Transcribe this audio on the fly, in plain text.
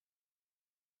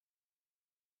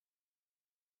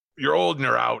You're old and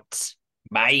you're out.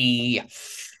 Bye.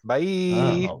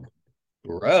 Bye. Oh,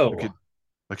 Look at bro.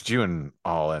 look at you and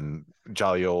all in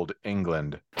jolly old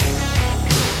England.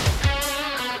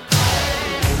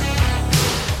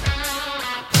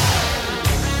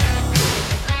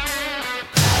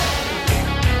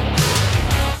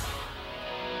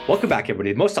 Welcome back,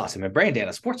 everybody. The most awesome and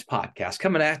Brandana sports podcast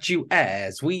coming at you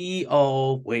as we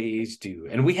always do.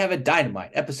 And we have a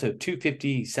dynamite episode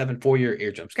 257 for your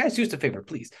eardrums. Guys, do us a favor,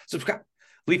 please subscribe,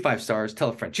 leave 5 stars, tell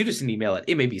a friend, shoot us an email at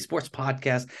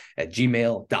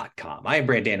mabsportspodcast@gmail.com. I am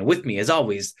Brandana. With me, as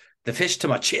always, the fish to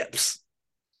my chips.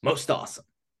 Most awesome.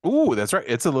 Ooh, that's right.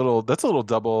 That's a little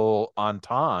double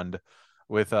entendre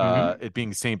with Mm-hmm. it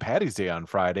being St. Patty's Day on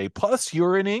Friday. Plus,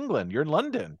 you're in England. You're in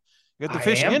London. You got the I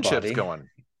fish am, and chips buddy. going.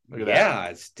 Look at that. Yeah,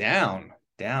 it's down.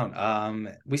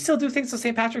 We still do things on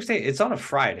St. Patrick's Day. It's on a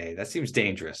Friday. That seems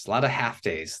dangerous. A lot of half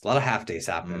days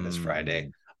happening this Friday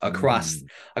Mm, across mm.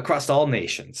 across all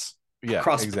nations, Yeah,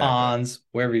 across exactly. ponds,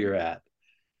 wherever you're at.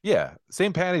 Yeah,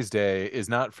 St. Patty's Day is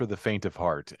not for the faint of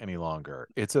heart any longer.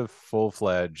 It's a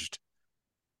full-fledged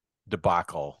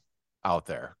debacle out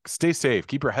there. Stay safe.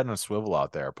 Keep your head on a swivel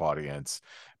out there, audience, Yeah,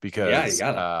 you because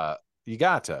gotta. you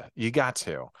got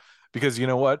to, because you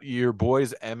know what? Your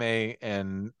boys MA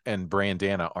and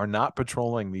Brandana are not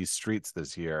patrolling these streets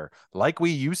this year like we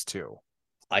used to.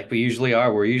 Like we usually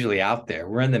are. We're usually out there.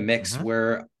 We're in the mix. Hmm.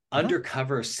 We're Hmm.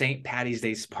 undercover St. Patty's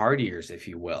Day partiers, if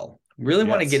you will. Really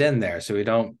want to get Yes. in there so we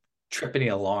don't trip any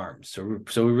alarms. So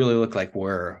we really look like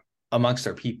we're amongst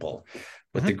our people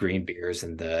with Hmm. the green beers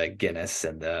and the Guinness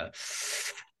and the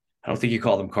I don't think you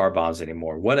call them car bombs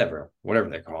anymore. Whatever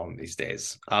they call them these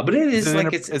days. But it is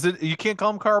like it's Is it you can't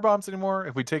call them car bombs anymore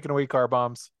if we taken away car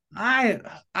bombs? I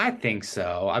I think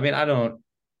so. I mean, I don't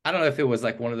know if it was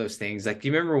like one of those things. Like, do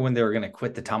you remember when they were gonna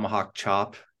quit the tomahawk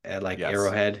chop at like Yes.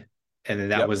 Arrowhead? And then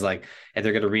that Yep. was like, and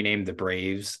they're gonna rename the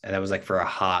Braves, and that was like for a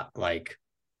hot like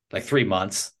 3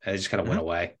 months, and it just kind of went Hmm.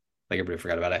 away. Like everybody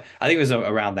forgot about it. I think it was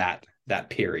around that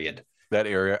period. That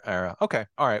area. Okay.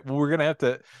 All right. Well, we're gonna have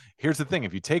to. Here's the thing: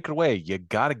 if you take it away, you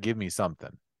got to give me something.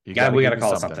 You got Yeah, to we give gotta me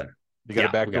call it something. something. You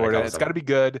got to Yeah, we gotta backdoor it. call In. it It's got to something. be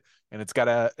good, and it's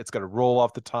gotta roll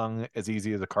off the tongue as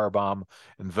easy as a car bomb.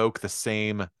 Invoke the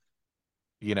same,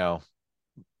 you know,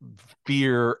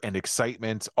 fear and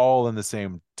excitement, all in the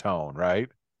same tone, right?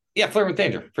 Yeah, flirt with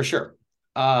danger for sure.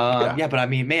 Yeah. Yeah, but I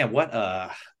mean, man, what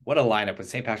a lineup when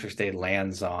St. Patrick's Day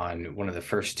lands on one of the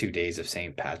first 2 days of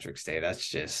St. Patrick's Day. That's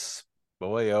just,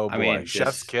 Boy, oh I boy, mean,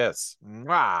 chef's just kiss.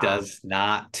 Mwah. does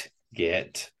not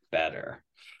get better.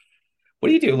 What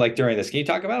do you do like during this? Can you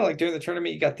talk about it? Like during the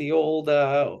tournament, you got the old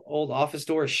office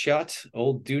door shut,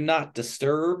 old do not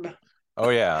disturb. Oh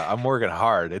yeah, I'm working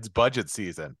hard. It's budget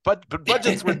season, but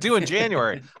budgets were due in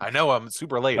January. I know I'm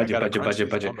super late. I Budget, got to budget, crunch budget,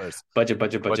 these budget, numbers. budget,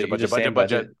 budget, budget. Budget, You're budget, just saying budget,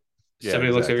 budget. budget. Yeah,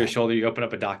 Somebody looks over your exactly. shoulder, you open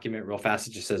up a document real fast,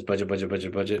 it just says budget, budget,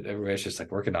 budget, budget. Everybody's just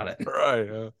like working on it.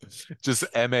 Right. Just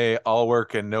MA all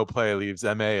work and no play leaves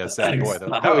MA a sad boy. They're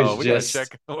like, I oh, was we gotta just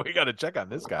check. We gotta check on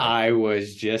this guy. I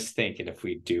was just thinking if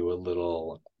we do a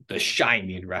little the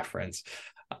Shining reference.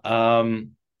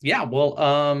 Um, yeah, well,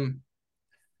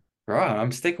 bro,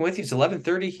 I'm sticking with you. It's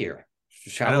 11:30 here.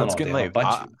 Just I know traveling it's all day. getting I have a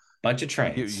late. bunch of You,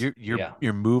 trains. you, you're Yeah.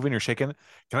 you're moving. You're shaking.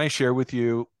 Can I share with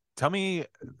you? Tell me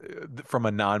from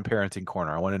a non-parenting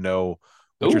corner. I want to know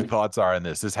what your Ooh, thoughts are on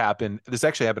this. This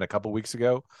actually happened a couple weeks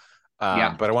ago.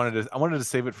 yeah. But I wanted to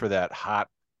save it for that hot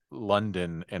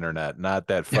London internet, not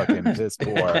that fucking piss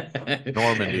poor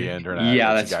Normandy internet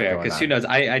Yeah, that you that's got fair. going Because who on. knows?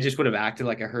 I just would have acted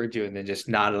like I heard you and then just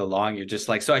nodded along. You're just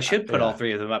like, so I should put all Yeah.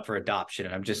 three of them up for adoption.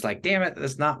 And I'm just like, damn it,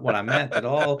 that's not what I meant at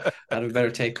all. I have a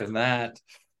better take than that.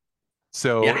 Yeah,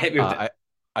 So hit me with it.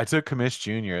 I took Kamish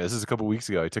Jr. This is a couple weeks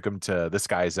ago. I took him to the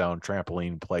Sky Zone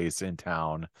trampoline place in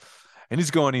town, and he's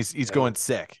going Oh.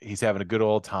 sick. He's having a good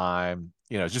old time.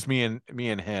 It's just me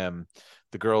and him.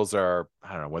 The girls are,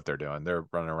 I don't know what they're doing. They're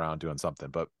running around doing something.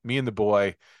 But me and the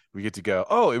boy, we get to go.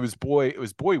 Oh, it was boy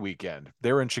weekend.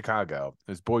 They were in Chicago.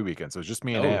 It was boy weekend, so it was just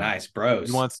me and Oh, him. nice, He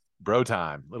bros. wants bro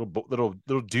time, little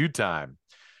dude time.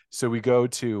 So we go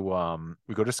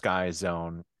to Sky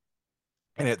Zone,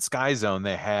 and at Sky Zone,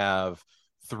 they have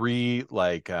three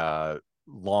like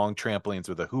long trampolines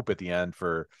with a hoop at the end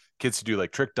for kids to do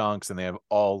like trick dunks, and they have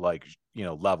all like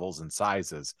levels and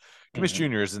sizes. Commish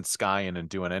Mhm. Jr. isn't skying and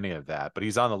doing any of that, but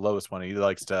he's on the lowest one. He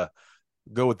likes to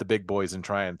go with the big boys and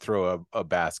try and throw a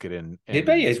basket in He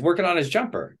bet and he's working on his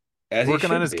jumper as he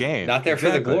working on should his be. game. Not there for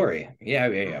the Exactly. glory. Yeah,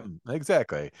 yeah, yeah.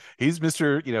 Exactly. He's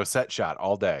Mr. Set shot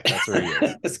all day. That's where he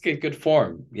is. That's good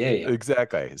form. Yeah, yeah.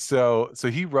 Exactly. So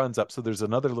he runs up. So there's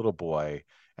another little boy,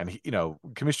 And he,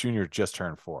 Commish Jr. just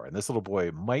turned 4, and this little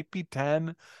boy might be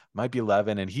 10, might be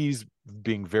 11, and he's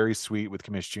being very sweet with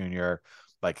Commish Jr.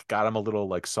 Like got him a little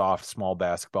like soft small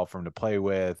basketball for him to play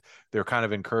with. They're kind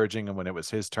of encouraging him when it was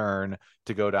his turn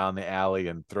to go down the alley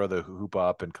and throw the hoop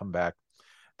up and come back.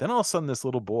 Then all of a sudden this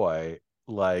little boy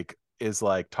like is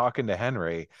like talking to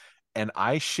Henry, and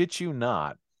I shit you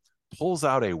not, pulls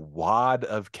out a wad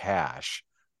of cash,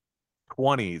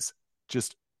 20s,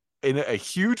 just in a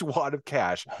huge wad of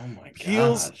cash, Oh my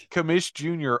peels gosh. Commish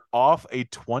Jr. off a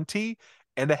 20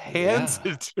 and hands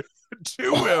Yeah. it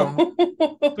to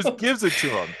him, just gives it to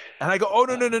him. And I go, oh,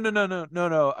 no, no, no, no, no, no, no,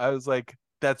 no. I was like,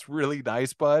 that's really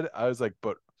nice, bud. I was like,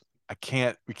 but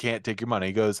we can't take your money.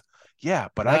 He goes, yeah,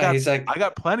 but No, he's I like,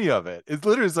 got plenty of it. It's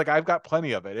literally it's like, I've got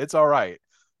plenty of it. It's all right.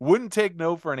 Wouldn't take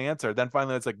no for an answer. Then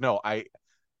finally it's like, no, I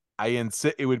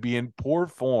insist it would be in poor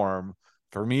form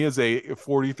for me as a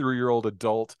 43-year-old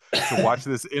adult to watch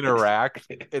this interact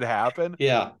it happen.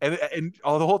 yeah. And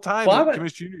all the whole time, Well,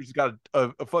 Commish Jr.'s got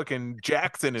a fucking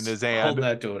Jackson in his hold hand.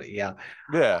 that to it. Yeah.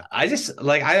 Yeah. I just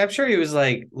like I'm sure he was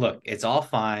like, look, it's all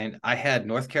fine. I had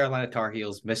North Carolina Tar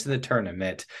Heels missing the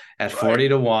tournament at Right.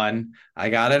 40-1. I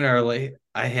got in early.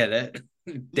 I hit it.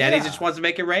 Daddy just Yeah. wants to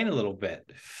make it rain a little bit.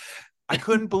 I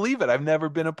couldn't believe it. I've never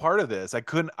been a part of this.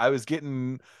 I was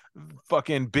getting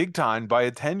fucking big time by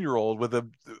a 10-year-old with a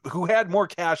who had more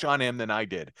cash on him than I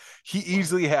did. He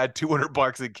easily had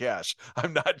 $200 in cash.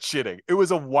 I'm not shitting. It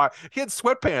was a wild, he had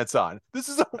sweatpants on. This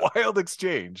is a wild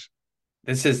exchange.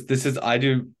 This is I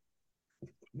do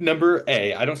number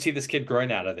A. I don't see this kid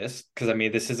growing out of this because I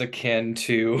mean this is akin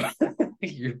to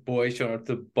your boy showing up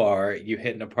to the bar, you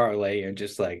hitting a parlay, and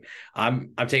just like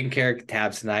I'm taking care of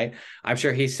tabs tonight. I'm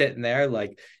sure he's sitting there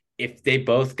like if they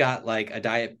both got like a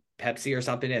diet Pepsi or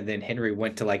something, and then Henry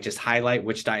went to like just highlight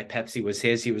which diet Pepsi was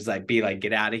his, he was like, be like,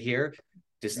 get out of here.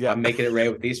 Just Yeah. I'm making it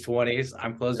right with these 20s.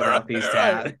 I'm closing All right, out these all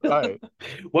right, tabs. all right.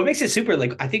 What makes it super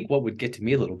like I think what would get to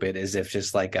me a little bit is if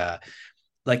just like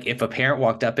if a parent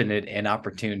walked up in an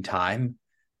inopportune time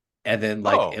and then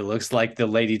like it Oh, looks like the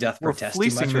lady doth we're protest too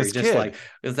much fleecing where this you're just kid. like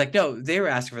it's like no they were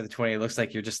asking for the 20. It looks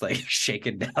like you're just like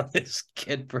shaking down this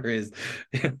kid for his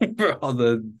for all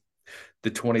the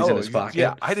 20s in Oh, his yeah.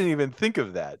 pocket. I didn't even think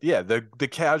of that. Yeah. The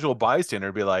casual bystander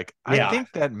would be like, I Yeah,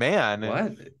 think that man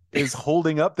what? is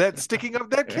sticking up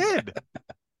that kid.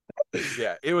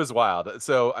 Yeah, it was wild.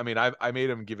 So, I mean, I made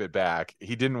him give it back.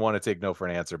 He didn't want to take no for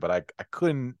an answer, but I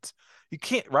couldn't. You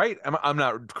can't, right? I'm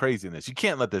not crazy in this. You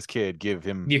can't let this kid give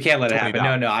him You can't let it happen.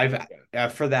 No, $20. no,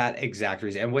 I've for that exact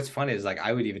reason. And what's funny is like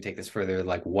I would even take this further.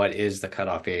 Like, what is the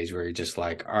cutoff age where you're just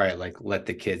like, all right, like let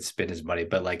the kid spend his money.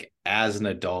 But like as an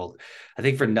adult, I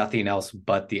think for nothing else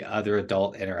but the other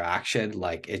adult interaction,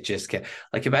 like it just can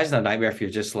like imagine a nightmare if you're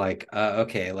just like,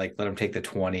 okay, like let him take the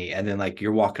 20, and then like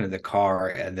you're walking to the car,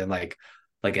 and then like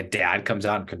a dad comes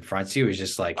out and confronts you. Is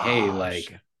just like, hey, Oh like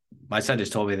shit. my son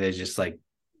just told me they just like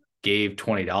gave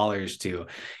 $20 to,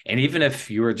 and even if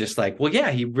you were just like, well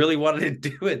yeah he really wanted to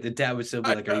do it, the dad would still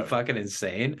be I like, are you know. fucking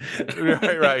insane?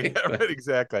 Right, right. Yeah, right,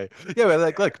 exactly. Yeah, but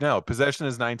like, look, no, possession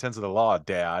is 9/10 of the law,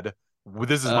 Dad. Well,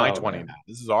 this is my Oh 20 man, now.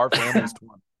 This is our family's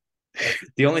 20.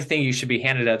 the only thing you should be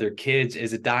handed to other kids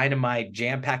is a dynamite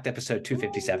jam-packed episode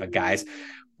 257, guys.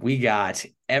 We got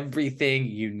everything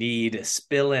you need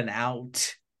spilling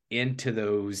out into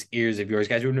those ears of yours,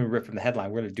 guys. We're going to rip from the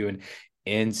headline. We're going to do an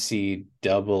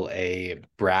NCAA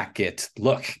bracket.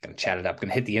 Look, gonna chat it up,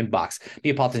 gonna hit the inbox.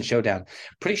 Neapolitan Showdown.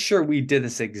 Pretty sure we did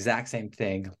this exact same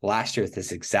thing last year at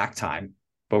this exact time,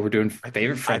 but we're doing favorite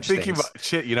I'm French thinking things. about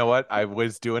shit. You know what? I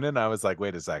was doing it and I was like,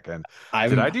 wait a second.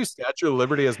 Did I'm I do Statue of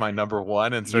Liberty as my number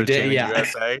one and You started did, chanting yeah.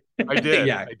 USA? I did.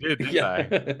 Yeah. I did, didn't Yeah.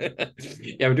 I?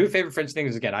 Yeah, we're doing favorite French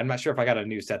things again. I'm not sure if I got a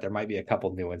new set. There might be a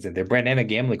couple new ones in there. Brandana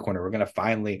Gambling Corner. We're going to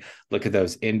finally look at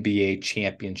those NBA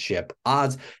championship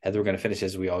odds. And we're going to finish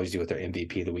as we always do with our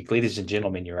MVP of the week. Ladies and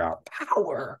gentlemen, you're our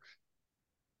power.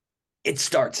 It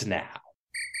starts now.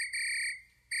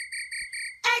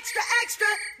 Extra, extra,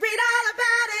 read all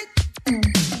about it.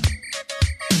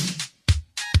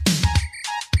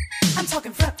 I'm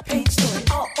talking front page story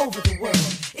all over the world.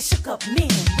 It shook up men,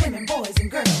 women, boys,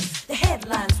 and girls. The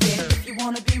headlines read, if you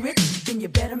want to be rich, then you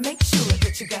better make sure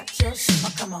that you got your shit.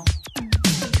 Oh, come on.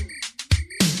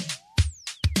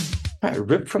 All right,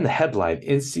 ripped from the headline,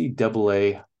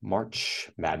 NCAA March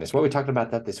Madness. What are we talking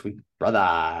about that this week,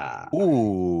 brother?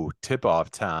 Ooh, tip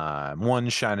off time. One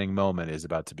shining moment is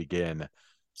about to begin The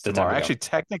time tomorrow. we go. Actually,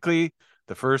 technically,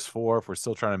 the first four, if we're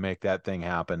still trying to make that thing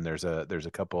happen, there's a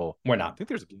couple. We're I not. think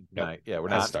there's a game Nope. tonight. Yeah, we're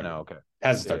Hasn't not. started. No, okay.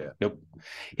 Hasn't Yeah, started. yeah. Nope.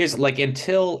 Here's like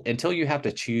until you have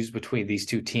to choose between these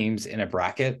two teams in a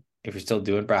bracket. If you're still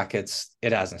doing brackets,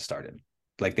 it hasn't started.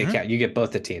 Like they can't, you get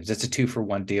both the teams. It's a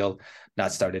 2-for-1 deal,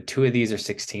 not started. 2 of these are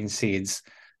 16 seeds.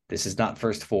 This is not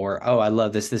first 4. Oh, I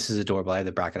love this. This is adorable. I have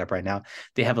the bracket up right now.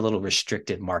 They have a little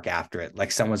restricted mark after it.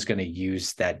 Like someone's going to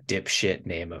use that dipshit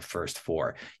name of first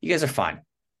 4. You guys are fine.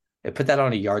 They put that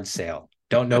on a yard sale.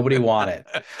 Don't nobody want it.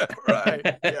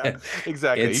 Right. Yeah,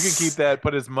 exactly. You can keep that,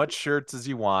 put as much shirts as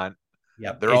you want.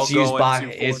 Yep. They're all going to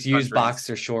foreign it's used countries.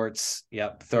 boxer shorts.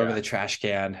 Yep. Throw them in the trash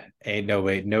can. Ain't no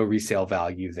way, no resale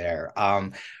value there.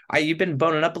 You've been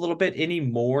boning up a little bit. Any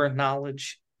more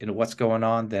knowledge into what's going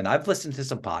on? Then I've listened to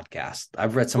some podcasts.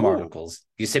 I've read some articles.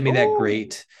 You sent me that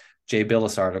great Jay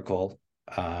Billis article.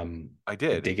 I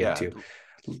did dig into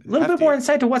a little bit more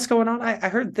insight to what's going on. I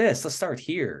heard this. Let's start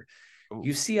here.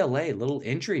 UCLA, little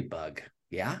injury bug.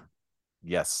 Yeah.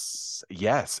 Yes.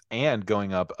 And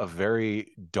going up a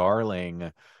very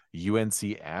darling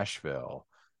UNC Asheville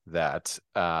that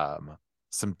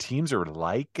some teams are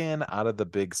liking out of the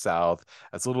Big South.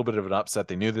 That's a little bit of an upset.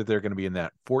 They knew that they're going to be in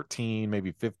that 14,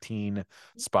 maybe 15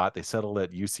 spot. They settled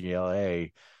at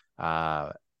UCLA.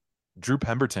 Drew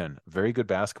Pemberton, very good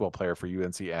basketball player for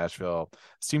UNC Asheville.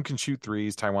 This team can shoot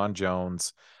threes. Tywan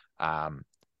Jones.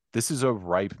 This is a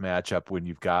ripe matchup when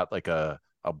you've got like a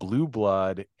blue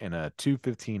blood in a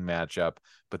 2-15 matchup,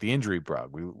 but the injury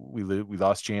bug. We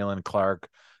lost Jalen Clark.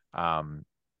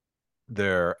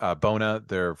 Their Bona,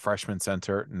 their freshman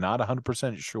center, not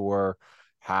 100% sure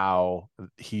how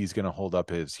he's going to hold up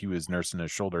he was nursing a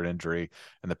shoulder injury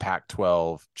in the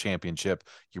Pac-12 championship.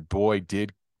 Your boy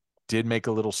did make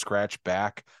a little scratch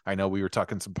back. I know we were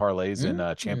talking some parlays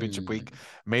in championship week.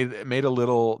 Made a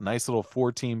nice little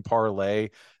 4-team parlay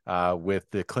with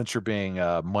the clincher being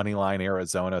Moneyline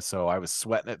Arizona. So I was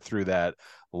sweating it through that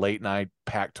late night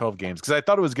Pac-12 games because I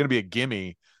thought it was going to be a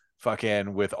gimme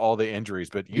fucking with all the injuries.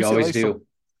 But you always do.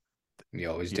 You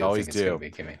always do. Always do. Be a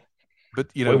gimme. But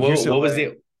you know, what was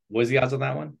the odds on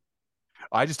that one?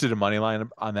 I just did a money line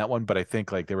on that one, but I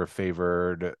think like they were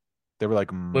favored. They were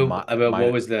like,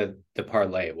 what was the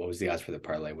parlay? What was the odds for the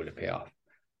parlay? Would it pay off?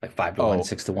 Like 5-1,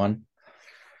 6-1?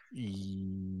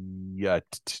 Yeah,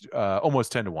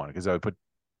 almost 10-1 because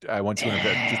I went to an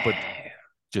event, just put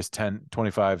just 10,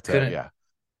 25 to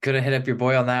Couldn't hit up your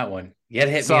boy on that one. You had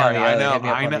to hit me on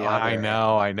the I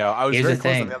know. I was very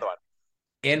close on the other one.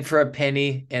 In for a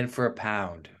penny, in for a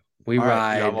pound. We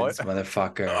ride this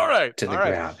motherfucker to the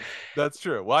ground. That's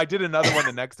true. Well, I did another one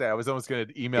the next day. I was almost going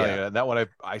to email you. And that one,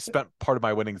 I spent part of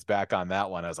my winnings back on that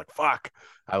one. I was like, fuck,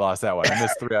 I lost that one. I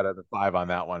missed 3 out of the 5 on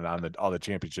that one on all the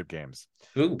championship games.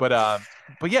 Ooh. But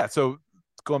yeah, so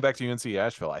going back to UNC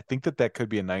Asheville, I think that could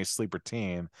be a nice sleeper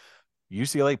team.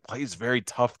 UCLA plays very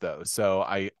tough though. So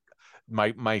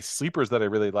my sleepers that I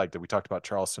really liked that we talked about,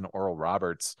 Charleston, Oral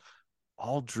Roberts,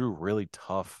 all drew really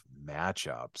tough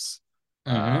matchups.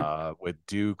 With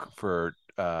Duke for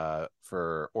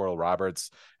Oral Roberts,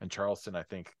 and Charleston I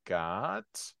think got,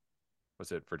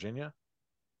 was it Virginia,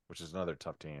 which is another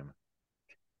tough team.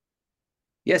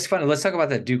 Yes, funny. Let's talk about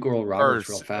that Duke Oral Roberts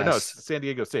real fast. No, San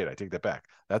Diego State. I take that back.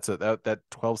 That's that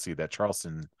 12 seed, that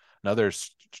Charleston, another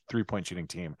 3-point shooting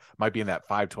team, might be in that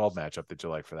 5-12 matchup that you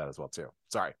like for that as well too.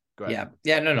 Sorry. Go ahead.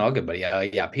 Yeah, no, good, buddy.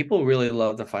 Yeah. People really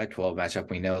love the 5-12 matchup.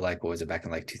 We know, like, what was it back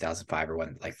in like 2005 or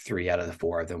when like 3 out of the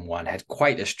 4 of them won, had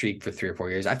quite a streak for 3 or 4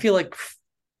 years. I feel like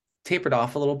tapered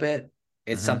off a little bit.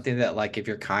 It's something that, like, if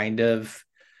you're kind of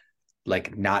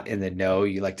like not in the know,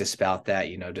 you like to spout that,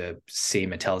 you know, to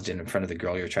seem intelligent in front of the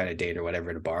girl you're trying to date or whatever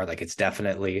at a bar. Like, it's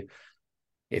definitely,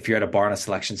 if you're at a bar on a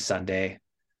selection Sunday,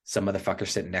 some motherfucker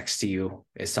sitting next to you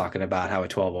is talking about how a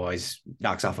 12 always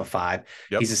knocks off a 5.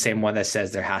 Yep. He's the same one that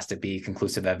says there has to be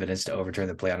conclusive evidence to overturn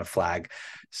the play on a flag.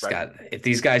 If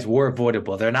these guys were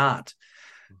avoidable, they're not.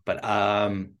 But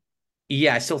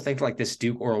I still think like this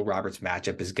Duke Oral Roberts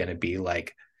matchup is going to be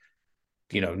like,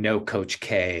 you know, no Coach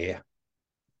K.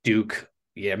 Duke.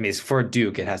 Yeah, I mean, for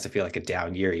Duke, it has to feel like a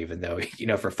down year, even though, you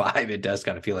know, for 5, it does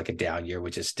kind of feel like a down year,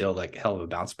 which is still like a hell of a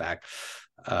bounce back.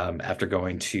 After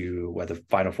going to the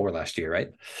Final Four last year, right?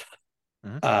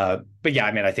 But yeah,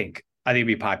 I mean, I think it'd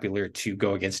be popular to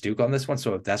go against Duke on this one.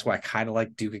 So that's why I kind of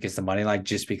like Duke against the money line,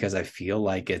 just because I feel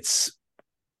like it's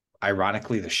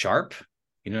ironically the sharp.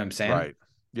 You know what I'm saying? Right.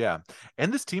 Yeah.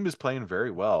 And this team is playing very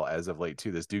well as of late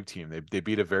too. This Duke team, they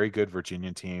beat a very good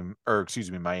Virginia team, or excuse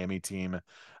me, Miami team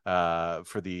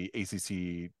for the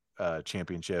ACC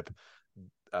championship.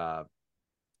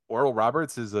 Oral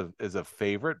Roberts is a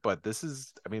favorite, but this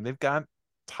is, I mean, they've got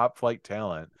top flight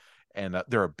talent, and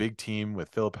they're a big team with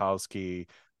Filipowski,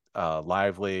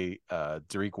 Lively,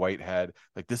 Dariq Whitehead.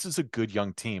 Like, this is a good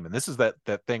young team, and this is that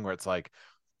thing where it's like,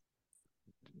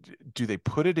 do they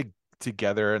put it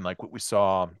together? And like what we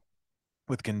saw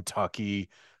with Kentucky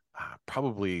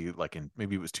probably like in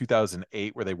maybe it was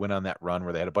 2008 where they went on that run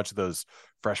where they had a bunch of those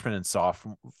freshmen and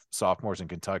sophomores in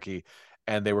Kentucky,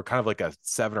 and they were kind of like a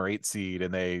 7 or 8 seed,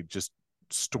 and they just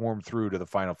stormed through to the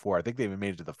Final Four. I think they even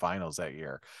made it to the finals that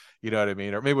year. You know what I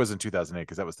mean? Or maybe it wasn't 2008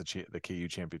 because that was the KU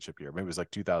championship year. Maybe it was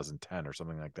like 2010 or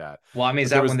something like that. Well, I mean, is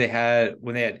But there that was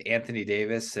when they had Anthony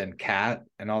Davis and Cat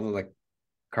and all the like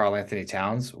Carl Anthony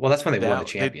Towns? Well, that's when they won the that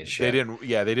they championship.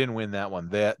 didn't win that one.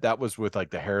 That was with like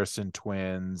the Harrison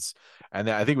twins, and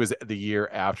then I think it was the year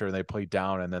after, and they played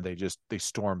down, and then they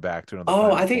stormed back to another Oh,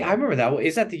 Final I think I Four, remember that.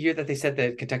 Is that the year that they said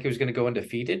that Kentucky was going to go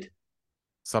undefeated?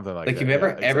 something like Like you that. Yeah,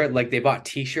 remember ever exactly. like they bought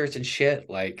t-shirts and shit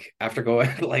like after going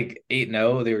like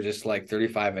 8-0 they were just like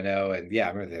 35-0 and yeah,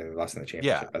 I remember they lost in the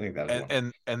Yeah, championship. I think that was and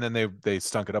one. and then they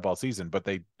stunk it up all season, but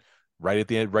they right at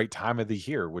the right time of the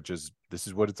year, which is this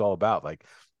is what it's all about. Like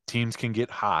teams can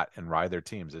get hot and ride their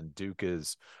teams, and Duke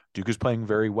is playing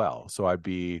very well. So I'd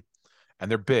be,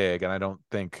 and they're big, and I don't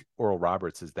think Oral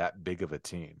Roberts is that big of a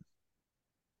team.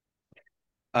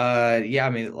 Yeah, I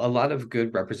mean a lot of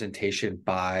good representation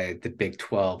by the Big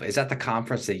 12. Is that the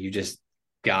conference that you just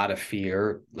gotta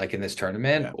fear like in this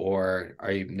tournament, Yeah, or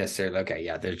are you necessarily okay?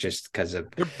 Yeah, they're just because of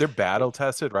they're battle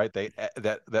tested, right?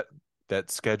 That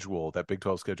schedule, that Big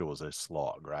 12 schedule is a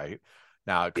slog, right?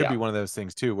 Now it could be yeah. one of those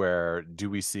things too, where do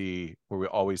we see where we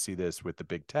always see this with the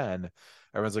Big Ten?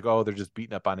 Everyone's like, oh, they're just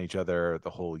beating up on each other the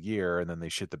whole year, and then they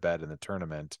shit the bed in the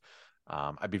tournament.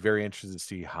 I'd be very interested to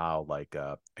see how like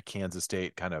a Kansas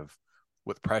State kind of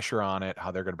with pressure on it,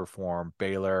 how they're going to perform.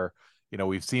 Baylor,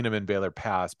 we've seen them in Baylor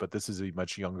past, but this is a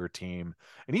much younger team,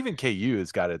 and even KU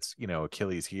has got its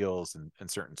Achilles heels in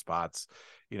certain spots.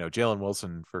 Jalen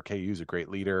Wilson for KU is a great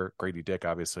leader. Grady Dick,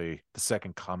 obviously, the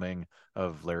second coming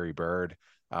of Larry Bird.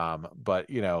 But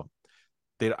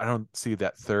I don't see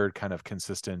that third kind of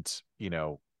consistent,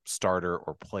 starter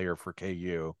or player for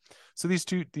KU. So these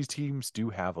teams do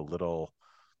have a little,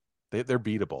 they're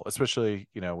beatable, especially,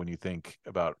 when you think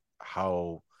about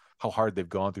how hard they've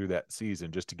gone through that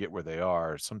season just to get where they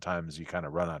are. Sometimes you kind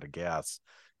of run out of gas,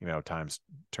 times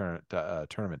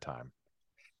tournament time.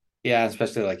 Yeah,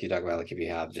 especially like you talk about, like if you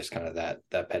have just kind of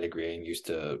that pedigree and used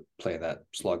to playing that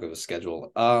slog of a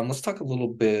schedule. Let's talk a little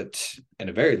bit in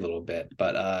a very little bit,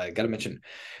 but I got to mention,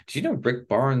 do you know Rick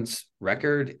Barnes'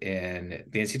 record in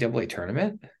the NCAA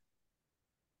tournament?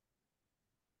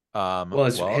 Well,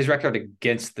 it's Well, his record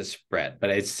against the spread, but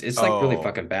it's like really oh,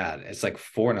 fucking bad. It's like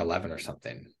 4-11 or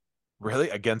something. really?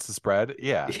 Against the spread?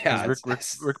 Yeah, because Yeah, Rick it's Rick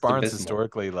it's Rick Barnes abysmal.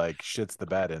 historically like shits the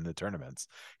bed in the tournaments.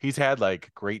 He's had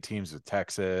like great teams with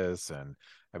Texas, and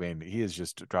I mean he has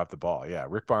just dropped the ball. Yeah,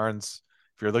 Rick Barnes.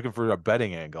 If you're looking for a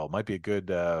betting angle, might be a good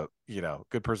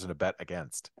good person to bet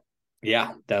against.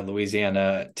 Yeah, that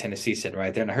Louisiana Tennessee sit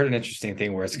right there. And I heard an interesting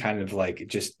thing where it's kind of like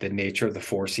just the nature of the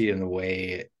 4 seed and the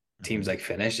way Mm-hmm. teams like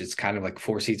finish. It's kind of like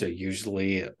 4 seeds are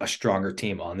usually a stronger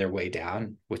team on their way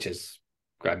down, which is,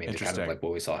 I mean, kind of Interesting. like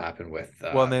what we saw happen with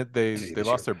Well, and SEC they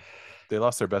this year. they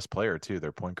lost their best player too,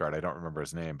 their point guard. I don't remember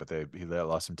his name, but they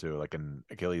lost him to like an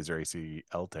Achilles or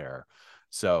ACL tear.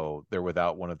 So they're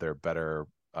without one of their better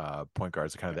point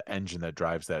guards, kind of the engine that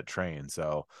drives that train.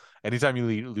 So anytime you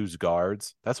lose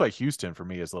guards, that's why Houston for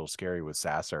me is a little scary with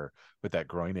Sasser with that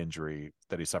groin injury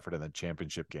that he suffered in the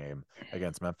championship game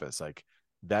against Memphis. Like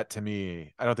that to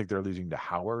me, I don't think they're losing to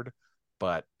Howard,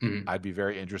 but Mhm. I'd be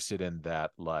very interested in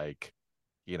that like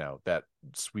that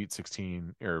Sweet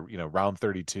 16 or round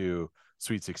 32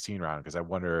 Sweet 16 round, because I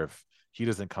wonder if he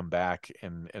doesn't come back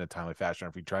in a timely fashion, or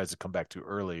if he tries to come back too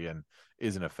early and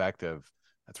isn't effective,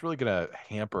 that's really going to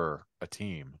hamper a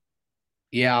team.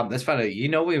 Yeah, that's funny. You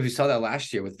know, we saw that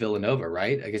last year with Villanova,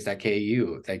 right? Against that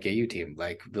KU team.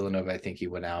 Like Villanova, I think he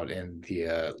went out in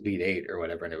the Lead Eight or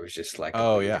whatever, and it was just like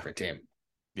Oh completely yeah, different team.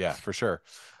 yeah, for sure.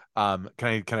 Can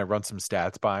I run some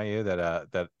stats by you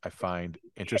that I find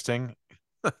interesting?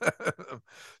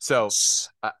 So,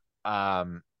 uh,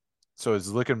 um, so I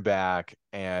was looking back,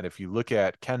 and if you look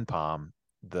at Ken Palm,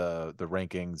 the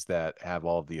rankings that have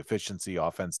all of the efficiency,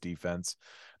 offense, defense,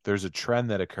 there's a trend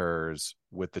that occurs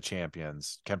with the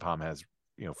champions. Ken Palm has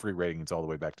free ratings all the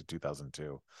way back to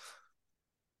 2002.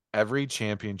 Every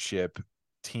championship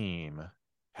team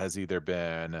has either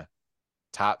been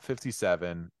top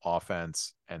 57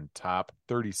 offense and top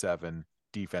 37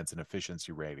 defense and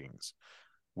efficiency ratings,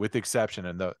 with exception.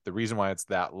 And the reason why it's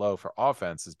that low for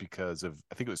offense is because of,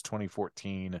 I think it was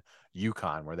 2014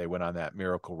 UConn, where they went on that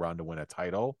miracle run to win a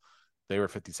title. They were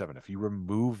 57. If you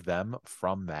remove them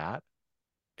from that,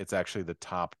 it's actually the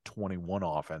top 21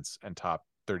 offense and top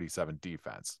 37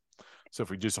 defense. So if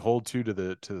we just hold to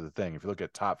the thing, if you look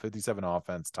at top 57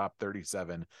 offense, top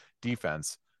 37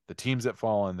 defense, the teams that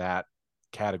fall in that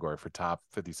category for top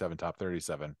 57, top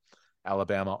 37.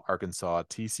 Alabama, Arkansas,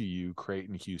 TCU,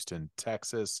 Creighton, Houston,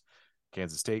 Texas,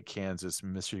 Kansas State, Kansas,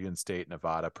 Michigan State,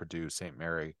 Nevada, Purdue, St.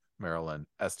 Mary, Maryland,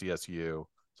 SDSU,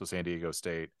 so San Diego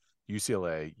State,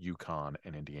 UCLA, UConn,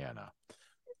 and Indiana.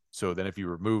 So then if you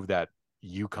remove that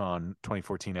UConn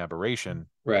 2014 aberration,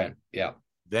 Right. Yeah.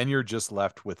 then you're just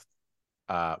left with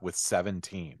 7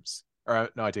 teams. Or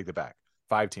no, I take that back.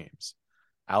 5 teams.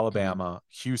 Alabama,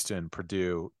 Houston,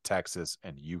 Purdue, Texas,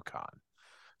 and UConn.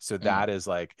 So that is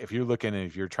like, if you're looking,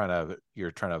 if you're trying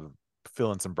to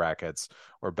fill in some brackets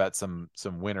or bet some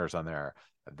winners on there,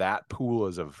 that pool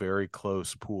is a very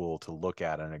close pool to look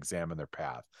at and examine their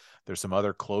path. There's some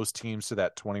other close teams to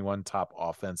that 21 top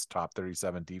offense, top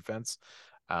 37 defense.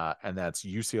 And that's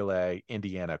UCLA,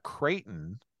 Indiana,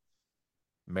 Creighton,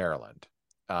 Maryland.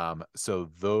 So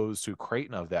those two,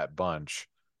 Creighton of that bunch,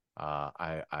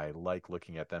 I like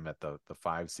looking at them at the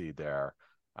 5 seed there.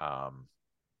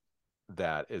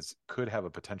 That could have a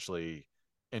potentially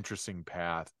interesting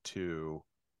path to,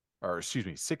 or excuse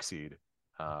me, 6 seed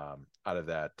out of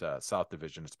that South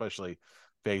Division, especially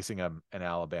facing an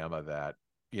Alabama that,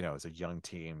 is a young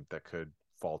team that could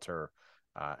falter,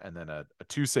 and then a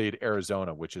 2 seed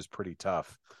Arizona, which is pretty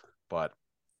tough. But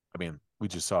I mean, we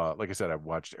just saw, like I said, I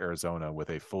watched Arizona with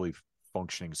a fully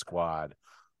functioning squad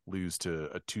lose to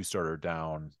a 2-starter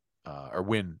down, or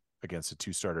win against a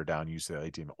 2-starter down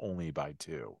UCLA team only by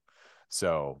 2.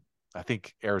 So I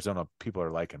think Arizona people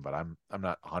are liking, but I'm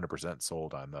not 100%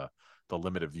 sold on the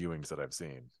limited viewings that I've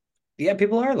seen. Yeah,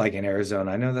 people are liking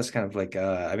Arizona. I know that's kind of like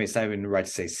I mean, it's not even right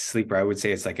to say sleeper. I would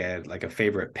say it's like a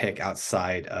favorite pick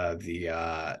outside of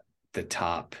the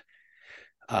top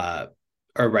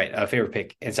a favorite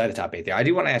pick inside the top 8 there. I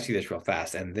do want to ask you this real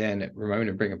fast, and then remind me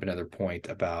to bring up another point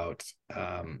about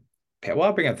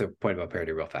I'll bring up the point about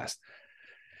parity real fast.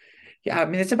 Yeah, I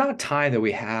mean, it's about time that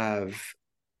we have.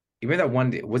 You remember that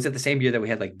one? Was it the same year that we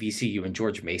had like VCU and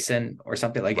George Mason or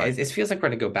something? Like Right. it feels like we're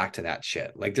going to go back to that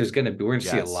shit. Like we're going to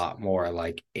see a Yes. lot more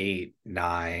like 8,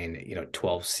 9,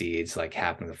 12 seeds like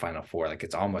happen in the Final Four. Like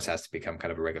it's almost has to become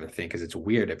kind of a regular thing because it's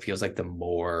weird. It feels like the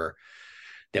more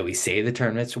that we say the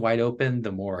tournament's wide open,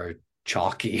 the more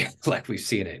chalky like we've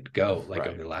seen it go like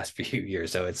over the last few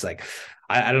years. So it's like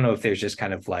I don't know if there's just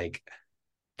kind of like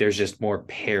there's just more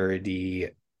parity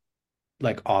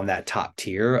like on that top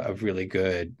tier of really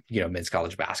good, men's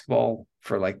college basketball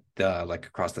for like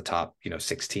across the top,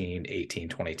 16, 18,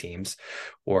 20 teams,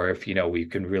 or if, we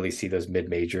can really see those mid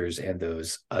majors and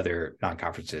those other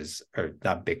non-conferences or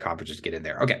not big conferences get in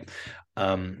there. Okay.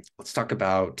 Let's talk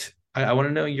about, I want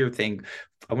to know your thing.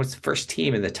 I want the first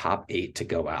team in the top 8 to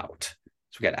go out.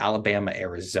 So we got Alabama,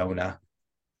 Arizona,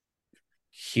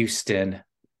 Houston,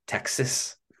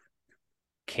 Texas,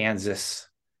 Kansas,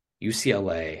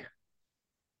 UCLA,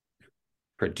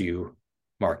 Purdue,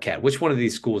 Marquette. Which one of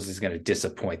these schools is going to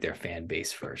disappoint their fan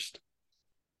base first?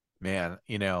 Man,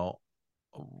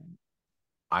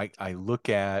 I look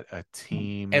at a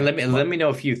team, and let me know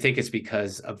if you think it's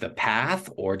because of the path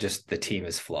or just the team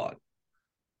is flawed.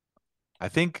 I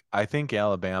think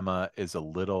Alabama is a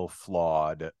little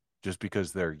flawed just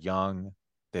because they're young.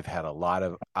 They've had a lot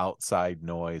of outside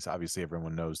noise. Obviously,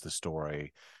 everyone knows the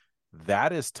story.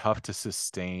 That is tough to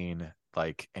sustain,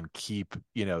 like, and keep,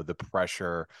 the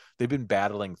pressure. They've been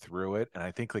battling through it. And I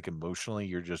think like emotionally,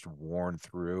 you're just worn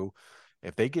through.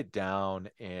 If they get down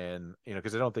in,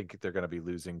 because I don't think they're going to be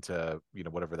losing to,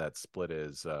 whatever that split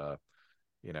is, what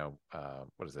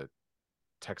is it?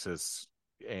 Texas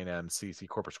A&M, CC,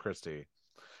 Corpus Christi,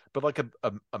 but like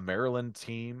a Maryland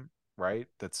team, right?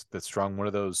 That's strong. One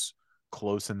of those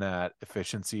close in that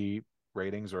efficiency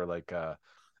ratings, or like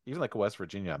even like West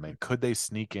Virginia. I mean, could they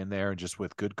sneak in there and just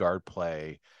with good guard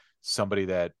play, somebody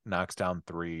that knocks down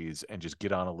threes and just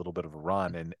get on a little bit of a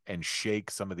run and shake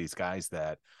some of these guys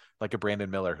that, like a Brandon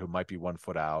Miller, who might be 1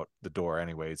 foot out the door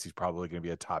anyways. He's probably going to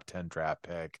be a top 10 draft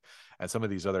pick. And some of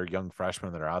these other young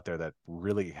freshmen that are out there that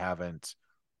really haven't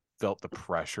felt the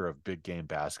pressure of big game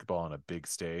basketball on a big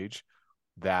stage.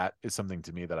 That is something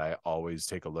to me that I always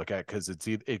take a look at, because it's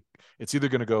either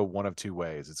going to go one of 2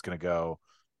 ways. It's going to go,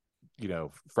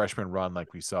 freshman run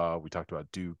like we talked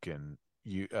about Duke and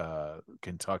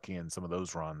Kentucky and some of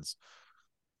those runs.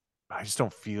 I just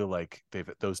don't feel like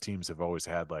those teams have always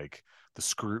had like the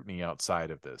scrutiny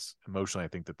outside of this. Emotionally, I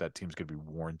think that team's going to be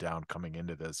worn down coming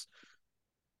into this.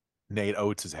 Nate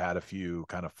Oates has had a few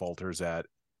kind of falters at,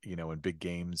 in big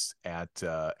games at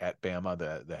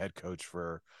Bama, the head coach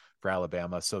for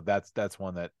Alabama. So that's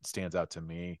one that stands out to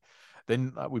me.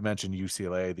 Then we mentioned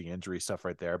UCLA, the injury stuff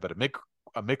right there, but a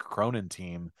Mick Cronin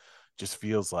team just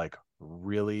feels like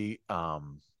really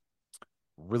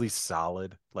really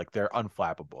solid. Like they're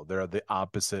unflappable. They're the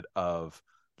opposite of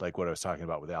like what I was talking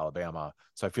about with Alabama.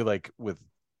 So I feel like with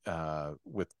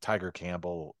Tiger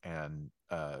Campbell and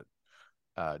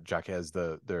Jaquez,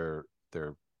 they're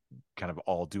kind of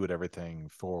all do it everything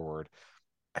forward.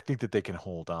 I think that they can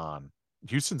hold on.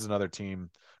 Houston's another team,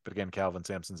 but again, Calvin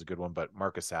Sampson's a good one. But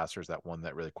Marcus Sasser is that one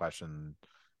that really that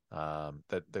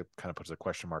kind of puts a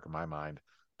question mark in my mind.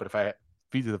 But if I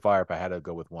feed to the fire, if I had to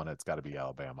go with one, it's got to be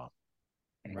Alabama.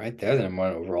 Right there, the number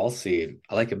one overall seed.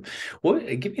 I like him. What?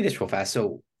 Give me this real fast.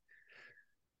 So,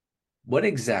 what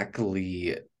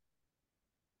exactly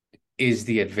is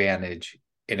the advantage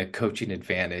in a coaching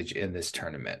advantage in this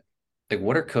tournament? Like,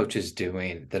 what are coaches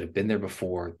doing that have been there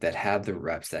before, that have the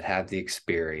reps, that have the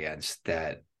experience,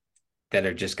 that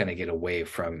are just going to get away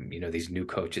from these new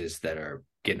coaches that are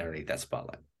getting underneath that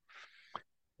spotlight?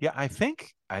 Yeah, I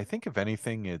think if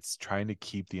anything, it's trying to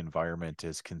keep the environment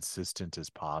as consistent as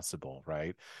possible,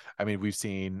 right? I mean,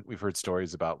 we've heard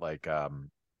stories about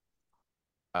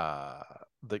uh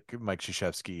like Mike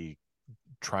Krzyzewski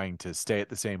trying to stay at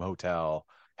the same hotel,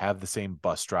 have the same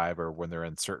bus driver when they're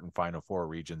in certain Final Four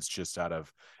regions, just out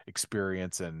of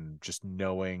experience and just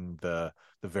knowing the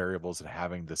variables and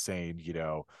having the same,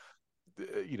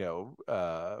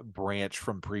 branch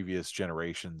from previous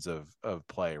generations of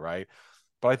play, right?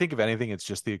 But I think if anything, it's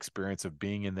just the experience of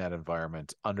being in that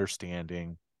environment,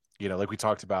 understanding, like we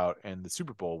talked about in the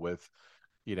Super Bowl with,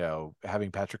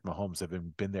 having Patrick Mahomes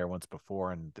having been there once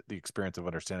before, and the experience of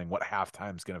understanding what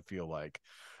halftime is going to feel like.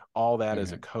 All that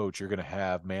as a Mm-hmm. coach, you're going to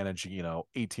have managing,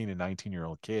 18 and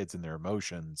 19-year-old kids and their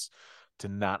emotions to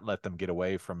not let them get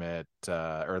away from it,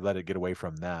 or let it get away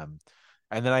from them.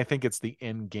 And then I think it's the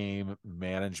in-game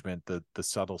management, the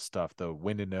subtle stuff, the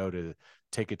when to know to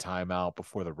take a timeout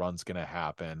before the run's going to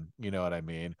happen. You know what I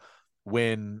mean?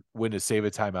 When to save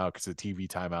a timeout because the TV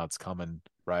timeout's coming,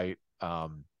 right?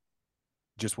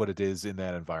 Just what it is in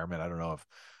that environment. I don't know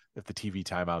if the TV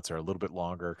timeouts are a little bit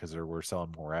longer because we're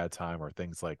selling more ad time or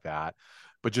things like that,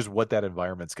 but just what that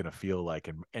environment's going to feel like,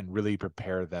 and really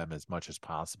prepare them as much as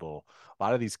possible. A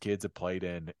lot of these kids have played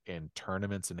in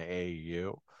tournaments in the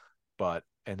AAU, but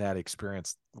in that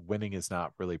experience, winning is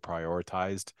not really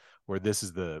prioritized. Where this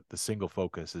is the single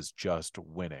focus is just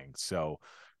winning. So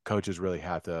coaches really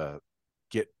have to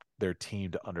get their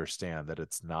team to understand that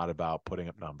it's not about putting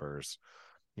up numbers.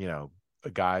 You know,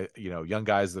 young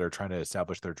guys that are trying to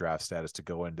establish their draft status to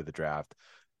go into the draft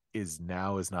is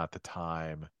not the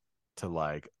time to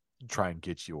like try and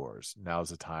get yours. Now is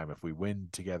the time. If we win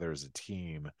together as a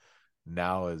team,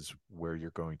 now is where you're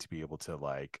going to be able to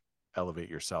like elevate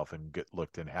yourself and get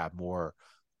looked and have more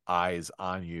eyes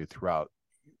on you throughout.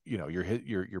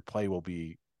 Your play will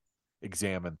be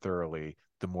examined thoroughly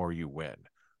the more you win.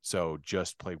 So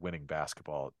just play winning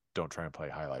basketball. Don't try and play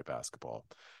highlight basketball.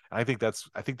 And I think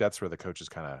that's where the coaches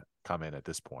kind of come in at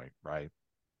this point, right?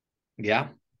 Yeah,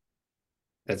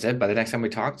 that's it. By the next time we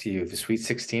talk to you, the Sweet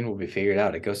 16 will be figured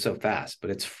out. It goes so fast, but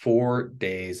it's 4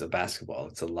 days of basketball.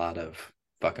 It's a lot of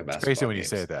fucking It's crazy basketball when you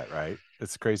say games. that, right?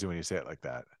 It's crazy when you say it like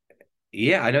that.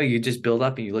 Yeah, I know you just build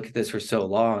up and you look at this for so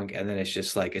long, and then it's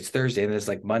just like it's Thursday and then it's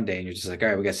like Monday, and you're just like, all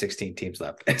right, we got 16 teams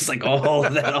left. It's like all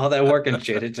that work and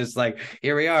shit. It's just like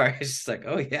here we are. It's just like,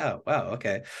 oh yeah, wow,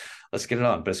 okay, let's get it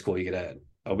on. But it's cool. You get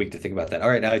a week to think about that. All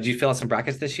right, now did you fill out some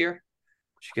brackets this year?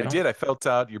 Did you I get on? did. I felt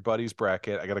out your buddy's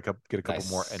bracket. I got to get a couple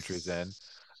more entries in.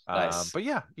 Nice, nice. But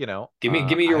yeah, Give me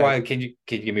I your had wild. Can you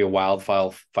give me a wild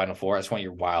final four? I just want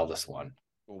your wildest one.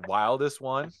 wildest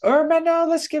one. Or man, no,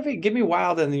 let's give me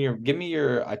wild, and then give me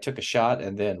your. I took a shot,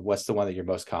 and then what's the one that you're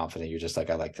most confident? You're just like,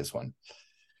 I like this one.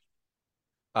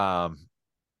 Um,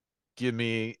 Give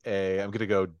me a. I'm gonna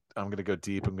go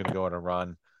deep. I'm gonna go on a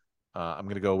run. I'm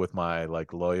gonna go with my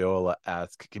like Loyola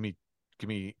esque. Give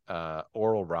me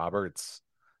Oral Roberts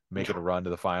making a run to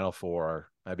the Final Four.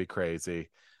 That'd be crazy.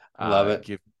 Love it.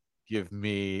 Give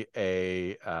me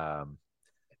a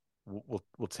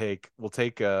we'll take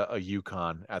a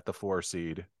Yukon at the 4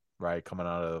 seed, right, coming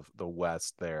out of the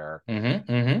West there,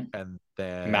 Mm-hmm. Mm-hmm. and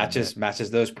then Matches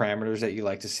those parameters that you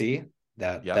like to see.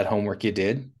 That yep, that homework you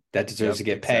did that deserves yep, to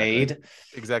get exactly, paid.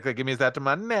 exactly. Give me that to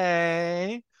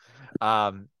money.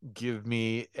 Give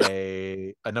me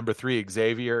a number 3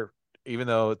 Xavier, even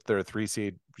though they're a 3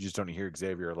 seed, you just don't hear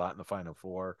Xavier a lot in the Final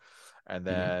Four. And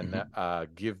then Mm-hmm. uh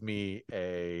give me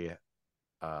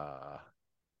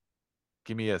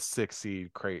a 6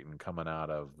 seed Creighton coming out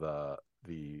of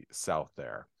the South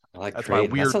there. I like That's my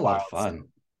Creighton. That's weird a lot of wild seed. fun.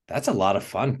 That's a lot of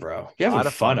fun, bro. You're A having lot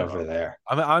of fun fun, over bro. there.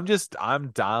 I'm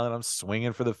dialing, I'm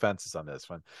swinging for the fences on this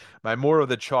one. My more of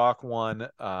the chalk one,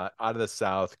 out of the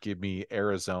South, give me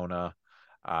Arizona.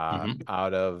 Mm-hmm.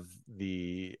 Out of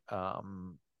the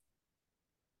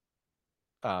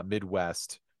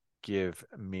Midwest, I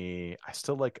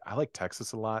like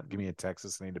Texas a lot. Give me a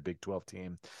Texas. I need a Big 12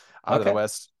 team. Out of the Okay.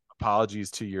 West,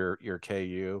 apologies to your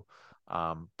KU.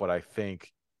 But I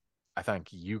think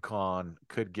UConn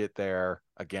could get there.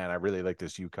 Again, I really like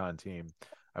this UConn team.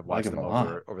 I've I like watched him them a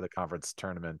lot. over the conference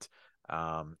tournament.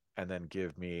 And then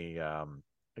give me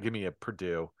a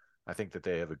Purdue. I think that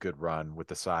they have a good run with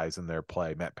the size in their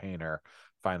play. Matt Painter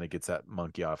finally gets that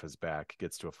monkey off his back,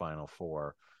 gets to a Final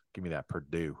Four. Give me that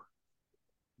Purdue.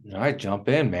 All right, jump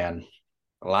in, man.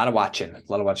 A lot of watching. A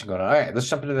lot of watching going on. All right, let's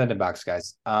jump into the inbox,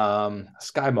 guys.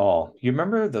 Sky Mall. You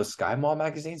remember those Sky Mall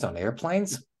magazines on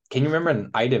airplanes? Can you remember an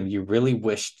item you really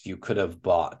wished you could have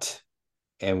bought?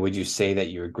 And would you say that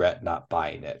you regret not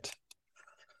buying it?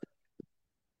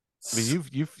 I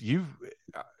mean,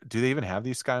 do they even have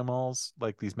these Sky Malls,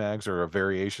 like these mags, or a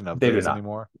variation of They do those not.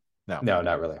 anymore? No. No,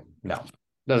 not really. No,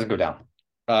 doesn't go down.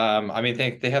 I mean,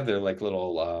 they have their like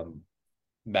little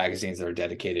magazines that are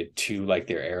dedicated to like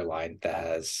their airline that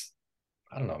has,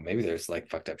 I don't know, maybe there's like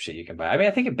fucked up shit you can buy. I mean,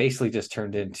 I think it basically just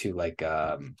turned into like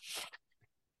oh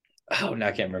no,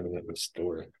 I can't remember the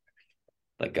store.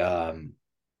 Like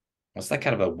what's that,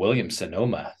 kind of a Williams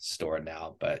Sonoma store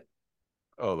now, but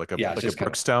Oh, like a yeah, it's just kind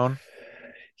of, Brookstone.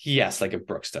 yes, like a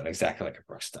Brookstone, exactly like a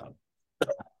Brookstone.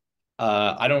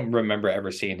 I don't remember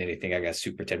ever seeing anything I got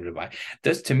super tempted to buy.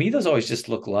 Those, to me, those always just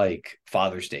look like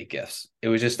Father's Day gifts. It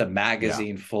was just a Yeah,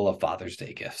 magazine full of Father's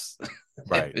Day gifts. It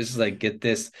right. was like, get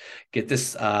this, get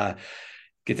this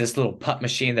little putt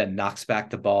machine that knocks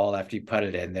back the ball after you put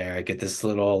it in there. Get this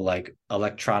little like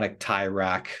electronic tie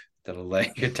rack that'll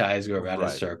let your ties go around in a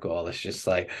Right. circle. It's just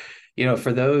like,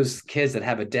 for those kids that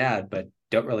have a dad but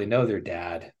don't really know their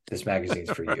dad, this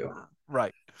magazine's for you.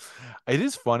 Right. It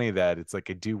is funny that it's like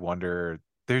I do wonder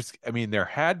I mean, there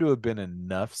had to have been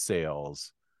enough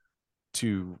sales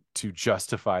to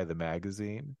justify the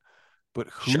magazine, but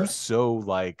Sure.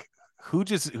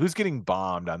 who's getting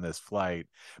bombed on this flight?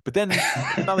 But then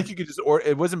it's not like you could just order.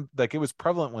 It wasn't like it was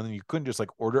prevalent when you couldn't just like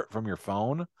order it from your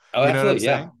phone. Oh, You know what I'm absolutely.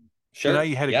 Yeah. saying? So now Sure.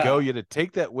 you had to go, Yeah. you had to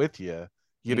take that with you.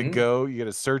 You had to Hmm. go, you got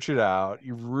to search it out.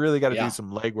 You really got to do Yeah.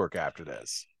 some legwork after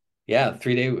this. Yeah.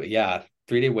 3 day. Yeah.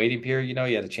 3 day waiting period.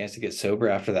 You had a chance to get sober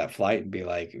after that flight and be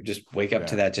like, just wake up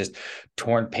to Yeah. that just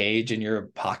torn page in your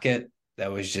pocket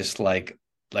that was just like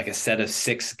a set of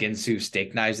 6 Ginsu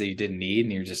steak knives that you didn't need.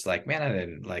 And you're just like, man, I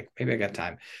didn't like, maybe I got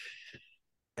time.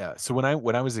 Yeah. So when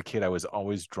I was a kid, I was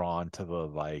always drawn to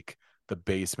the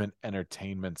basement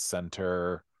entertainment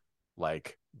center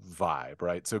like vibe,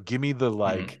 right? So give me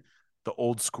Mhm. the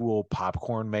old school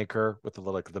popcorn maker with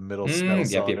the metal Yep. Yep.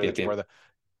 cylinder Yep. that's where Yep. the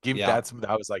give Yeah. that's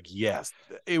I was like, yes,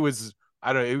 it was.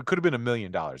 I don't know. It could have been $1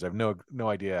 million. I have no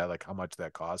idea like how much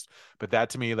that cost, but that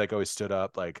to me like always stood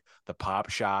up. Like the pop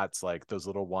shots, like those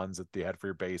little ones that they had for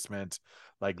your basement,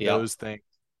 like Yep. those things,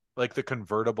 like the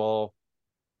convertible,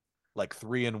 like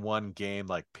 3-in-1 game,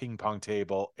 like ping pong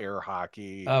table, air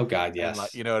hockey, Oh God. and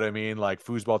like Yes. you know what I mean, like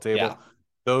foosball table. Yeah.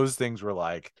 Those things were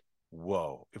like,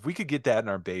 whoa! If we could get that in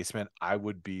our basement, I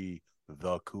would be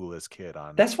the coolest kid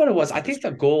That's what it was. I on the think the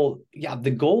street. goal, yeah,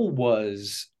 the goal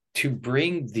was to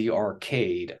bring the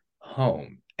arcade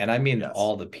home. And I mean Yes.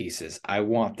 all the pieces. I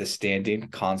want the standing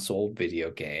console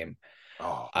video game.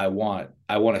 Oh, I want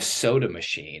a soda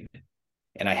machine.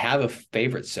 And I have a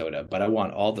favorite soda, but I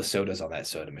want all the sodas on that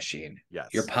soda machine. Your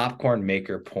yes. popcorn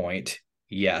maker point,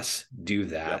 yes, do Yep.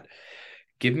 that.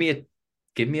 Give me a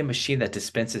give me a machine that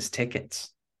dispenses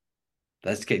tickets.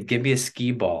 Give me a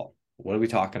skee ball. What are we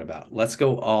talking about? Let's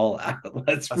go all out.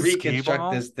 Let's A ski reconstruct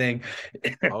ball? this thing.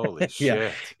 Holy Yeah.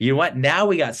 shit. You know what? Now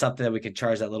we got something that we can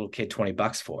charge that little kid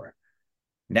 $20 for.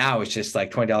 Now it's just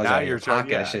like $20 Now out of your you're charged.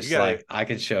 pocket. It's Yeah, just like I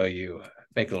can show you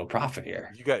make a little profit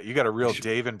here. you got a real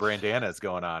Dave and Brandanas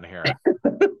going on here.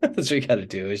 That's what you got to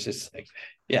do. It's just like,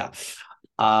 yeah.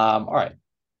 All right.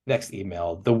 Next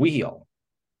email. The Wheel.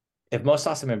 If Most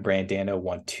Awesome and Brandano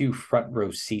won 2 front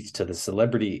row seats to the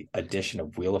celebrity edition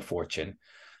of Wheel of Fortune,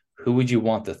 who would you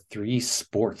want the 3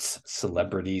 sports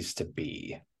celebrities to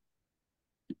be?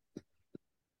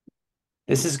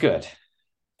 This is good.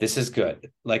 This is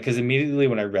good. Like, because immediately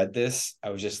when I read this, I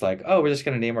was just like, oh, we're just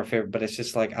gonna name our favorite. But it's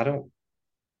just like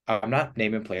I'm not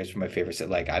naming players for my favorites.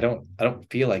 Like, I don't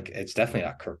feel like it's definitely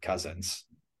not Kirk Cousins.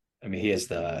 I mean, he has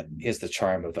the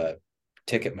charm of a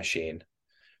ticket machine.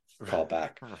 Call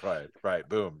back. Right, right.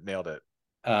 Boom, nailed it.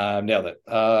 Nailed it.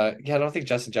 Yeah, I don't think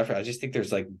Justin Jeffrey. I just think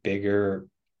there's like bigger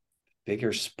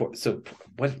sport. So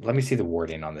what? Let me see the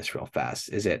wording on this real fast.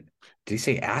 Did he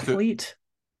say So athlete?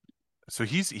 so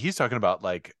he's talking about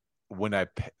like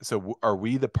are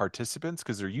we the participants?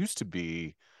 Because there used to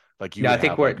be like you No, would I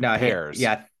think have we're like no. pairs.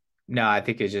 Yeah, No, I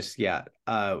think it's just Did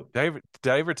I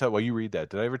ever tell? Well, you read that.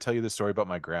 Did I ever tell you the story about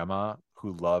my grandma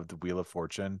who loved Wheel of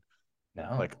Fortune?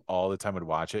 no. Like all the time would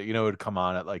watch it. You know, it would come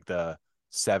on at like the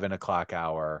 7 o'clock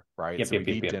hour, right? Yep, So yep,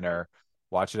 we'd yep, eat yep. dinner,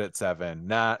 watch it at 7.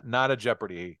 Not a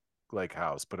Jeopardy like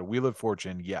house, but a Wheel of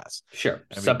Fortune, yes. Sure.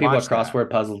 And we'd Some people are watch that. crossword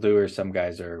puzzle doers, some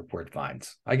guys are word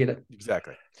finds. I get it.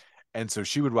 Exactly. And so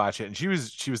she would watch it, and she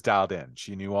was dialed in.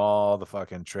 She knew all the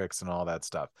fucking tricks and all that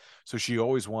stuff. So she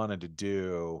always wanted to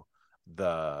do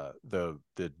the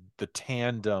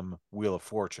tandem Wheel of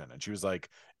Fortune. And she was like,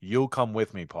 "You'll come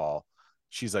with me, Paul."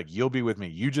 She's like, "You'll be with me.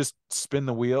 You just spin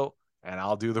the wheel and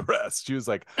I'll do the rest." She was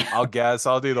like, "I'll guess,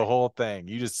 I'll do the whole thing.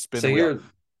 You just spin So the wheel."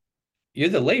 you're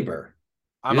the labor.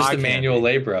 I'm You're just eye the manual candy.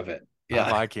 labor of it. I'm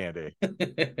Yeah. eye candy.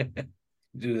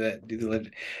 Do the labor.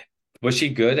 Was she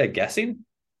good at guessing?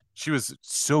 She was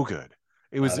so good.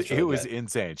 It Oh, was that's it really was good.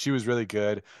 insane. She was really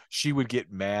good. She would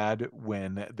get mad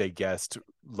when they guessed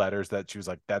letters that she was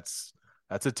like, that's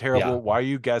a Yeah. terrible. Why are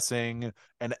you guessing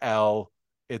an L?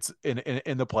 It's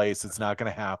in the place. It's not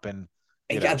gonna happen.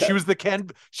 Yeah, She was the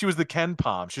Ken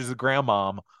Palm. She was the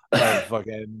grandmom of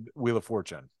fucking Wheel of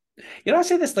Fortune. I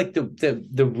say this like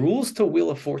the rules to Wheel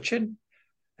of Fortune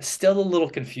are still a little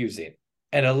confusing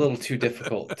and a little too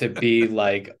difficult to be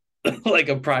like like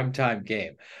a primetime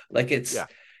game. Like Yeah.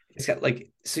 it's got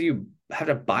like so you have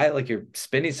to buy like you're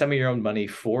spending some of your own money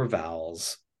for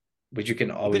vowels, which you can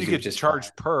But then always do with just fine.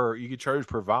 you get charged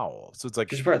per vowel. So it's like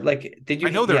Just for like did you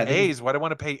I know they're yeah, then A's. Why do I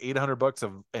want to pay $800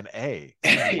 of an A?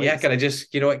 Seems yeah, can I lazy.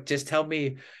 just, you know what, just tell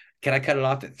me, can I cut it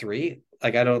off at three?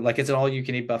 Like, I don't like it's an all you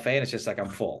can eat buffet, and it's just like I'm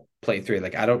full, plate three.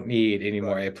 Like, I don't need any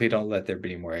more Right. A. Please don't let there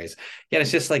be any more A's. Yeah, it's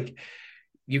just like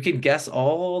you can guess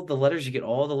all the letters, you get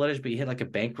all the letters, but you hit like a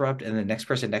bankrupt, and the next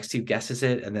person next to you guesses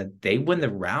it, and then they win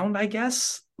the round, I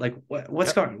guess. Like, Yep.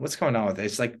 what's going on with it?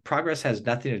 It's like progress has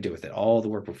nothing to do with it. All the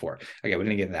work before. Okay, we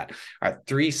didn't get into that. All right,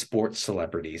 three sports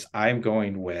celebrities. I'm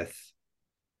going with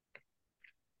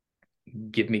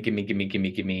give me.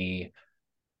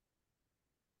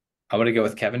 I'm going to go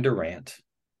with Kevin Durant.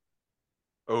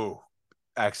 Oh,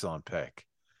 excellent pick.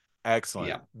 Excellent.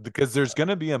 Yeah. Because there's going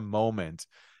to be a moment.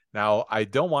 Now, I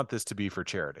don't want this to be for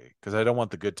charity because I don't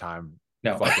want the good time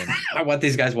No, fucking. I want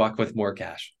these guys walk with more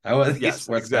cash. I want these Yes,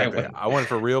 sports guys exactly. with I want it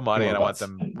for real money more and I want butts.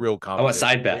 them real I want competition.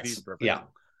 side They need bets. perfect Yeah.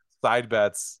 side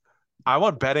bets. I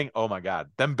want betting. Oh my God.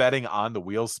 Them betting on the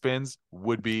wheel spins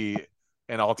would be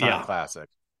an all-time Yeah. classic.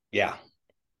 Yeah.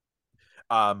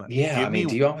 Yeah. I Give me mean,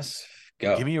 do you almost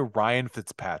give go? me a Ryan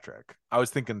Fitzpatrick. I was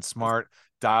thinking smart,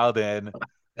 dialed in.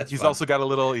 That's He's fun. also got a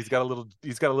little, he's got a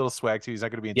little swag too. He's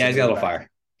not going to be Yeah, he's got a intimidated little by fire.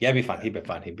 Yeah, it'd be fun. yeah. He'd be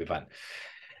fun. He'd be fun.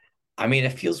 I mean,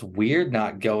 it feels weird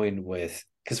not going with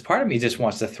because part of me just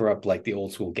wants to throw up like the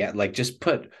old school get like just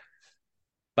put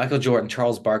Michael Jordan,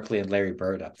 Charles Barkley, and Larry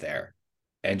Bird up there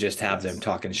and just have them Yes.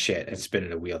 talking shit and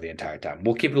spinning a wheel the entire time.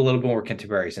 We'll keep it a little bit more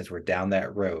contemporary since we're down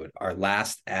that road. Our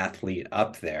last athlete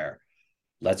up there,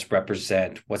 let's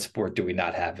represent what sport do we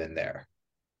not have in there?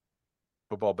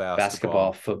 Football,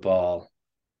 Basketball, basketball. football.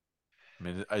 I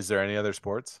mean, is there any other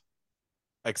sports?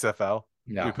 XFL?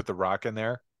 We No. put the Rock in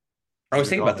there. I Should was we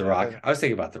thinking call about him The the Rock. other? I was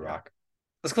thinking about The Yeah. Rock.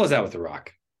 Let's close out with The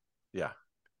Rock. Yeah.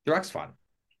 The Rock's fun.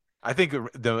 I think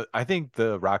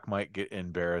the Rock might get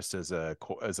embarrassed as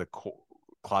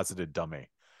closeted dummy.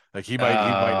 Like he might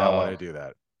not want to Oh, do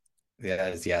that.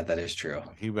 yeah, that is true.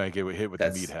 He might get hit with the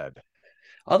That's meathead.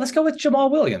 oh, let's go with Jamal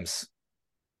Williams.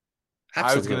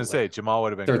 I was gonna say Absolutely. Jamal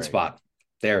would have been Third great. spot.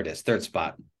 There it is. Third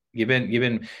spot. You're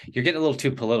getting a little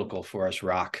too political for us,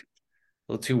 Rock.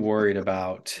 A little too worried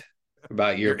about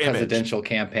your Your image. presidential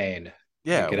campaign.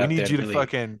 You Yeah, get up there and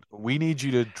really. we need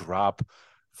you to drop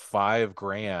 5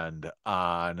 grand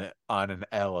on an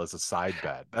L as a side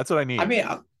bet. That's what I I need. mean,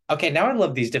 okay, now I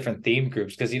love these different theme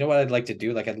groups because you know what I'd like to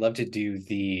do? Like, I'd love to do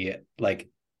the like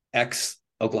ex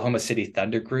Oklahoma City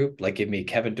Thunder group. Like, give me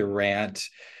Kevin Durant,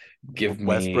 give me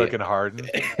Westbrook and Harden.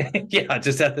 yeah,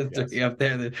 just have the Yes. three up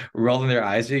there rolling their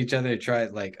eyes at each other and try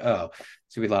it like, oh,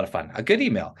 it's gonna be a lot of fun. A good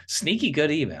email, sneaky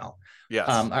good email. Yes.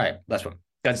 All right, last one.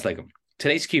 Gunslinger.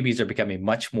 Today's QBs are becoming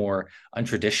much more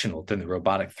untraditional than the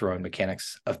robotic throwing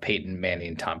mechanics of Peyton Manning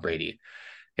and Tom Brady.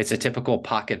 It's a typical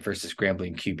pocket versus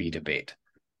scrambling QB debate.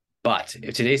 But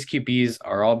if today's QBs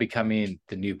are all becoming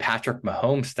the new Patrick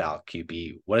Mahomes style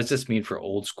QB, what does this mean for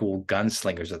old school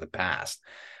gunslingers of the past?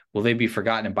 Will they be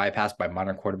forgotten and bypassed by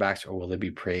modern quarterbacks, or will they be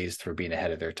praised for being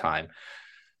ahead of their time?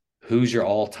 Who's your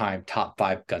all-time top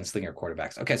 5 gunslinger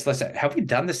quarterbacks? Okay, so let's say, have we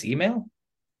done this email?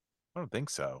 I don't think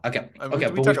so. Okay, I mean, okay,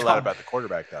 we but we talk a lot talked. about the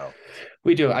quarterback though.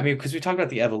 We do. I mean, because we talked about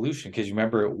the evolution. Because you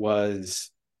remember it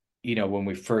was, when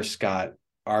we first got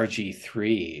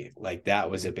RG3, like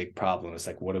that was a big problem. It's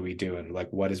like, what are we doing? Like,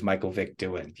 what is Michael Vick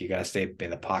doing? You got to stay in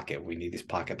the pocket. We need these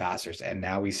pocket passers. And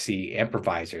now we see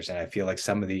improvisers. And I feel like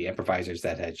some of the improvisers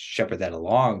that had shepherded that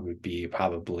along would be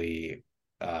probably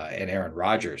an Aaron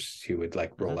Rodgers who would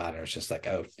like roll out and it's just like,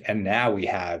 oh, and now we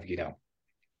have,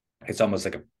 it's almost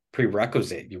like a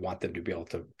prerequisite. You want them to be able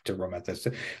to roam out this.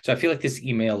 So I feel like this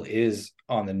email is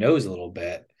on the nose a little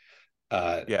bit.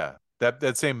 Yeah.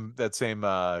 That same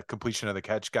completion of the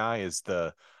catch guy is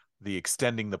the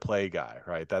extending the play guy,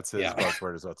 right? That's his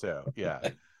buzzword as well too. Yeah.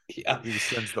 Yeah. He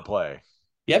extends the play.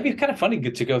 Yeah, it'd be kind of funny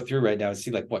to go through right now and see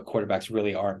like what quarterbacks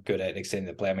really aren't good at extending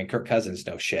the play. I mean, Kirk Cousins,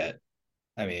 no shit.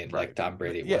 I mean, Right. like Tom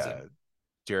Brady Yeah. wasn't.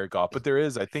 Jared Goff, but there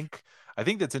is, I think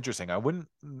that's interesting. I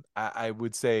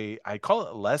would say I call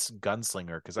it less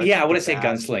gunslinger because I wouldn't say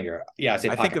gunslinger. Yeah, I say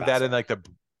I pocket think of passer. that in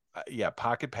like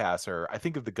pocket passer. I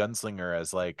think of the gunslinger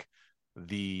as like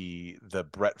the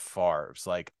Brett Favre's,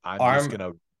 like I'm just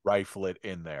gonna rifle it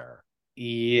in there.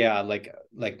 Yeah,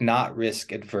 like not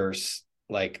risk adverse,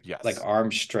 like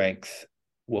arm strength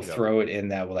will throw it in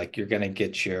that like you're gonna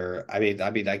get your I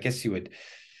mean I guess you would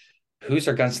who's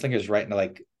our gunslingers right now,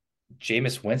 like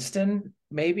Jameis Winston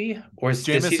maybe, or does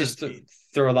he just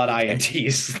throw a lot of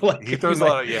INTs? Like he throws a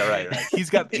lot of right. He's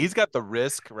got the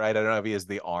risk, right? I don't know if he has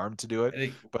the arm to do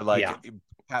it, but like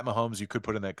Pat Mahomes, you could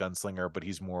put in that gunslinger, but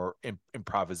he's more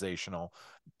improvisational.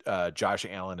 Josh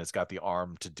Allen has got the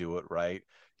arm to do it, right?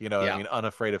 You know, I mean,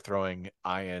 unafraid of throwing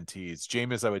INTs.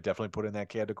 Jameis, I would definitely put in that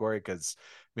category because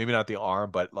maybe not the arm,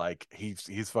 but like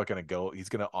he's fucking a go. He's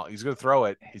gonna throw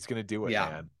it. He's gonna do it,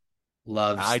 man.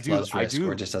 Loves risk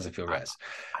or just doesn't feel risk.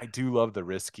 I do love the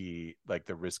risky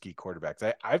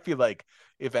quarterbacks. I feel like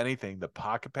if anything,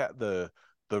 the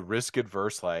the risk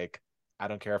adverse, like I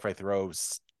don't care if I throw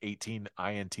 18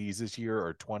 INTs this year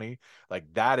or 20, like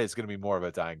that is going to be more of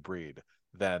a dying breed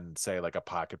than say like a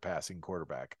pocket passing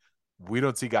quarterback. We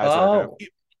don't see guys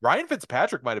Ryan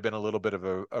Fitzpatrick might have been a little bit of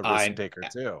a risk taker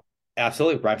too.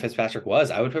 Absolutely. Ryan Fitzpatrick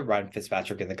was. I would put Ryan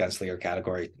Fitzpatrick in the gunslinger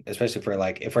category, especially for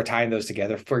like if we're tying those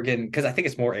together, if we're getting because I think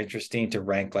it's more interesting to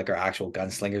rank like our actual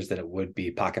gunslingers than it would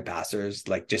be pocket passers.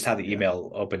 Like just how the email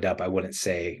opened up, I wouldn't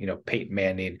say, Peyton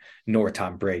Manning nor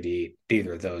Tom Brady,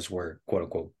 neither of those were quote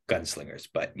unquote gunslingers.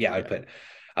 But I'd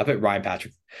put Ryan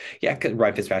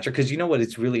Fitzpatrick, because you know what,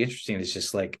 it's really interesting. It's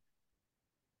just like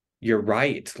you're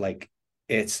right. Like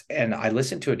and I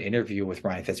listened to an interview with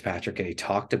Ryan Fitzpatrick and he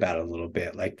talked about it a little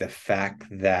bit, like the fact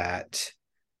that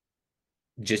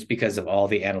just because of all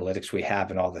the analytics we have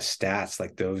and all the stats,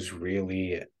 like those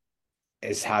really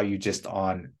is how you just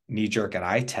on knee jerk and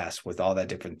eye test with all that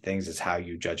different things is how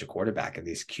you judge a quarterback. And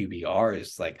these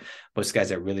QBRs, like most guys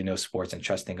that really know sports and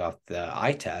trusting off the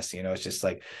eye test, it's just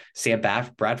like Sam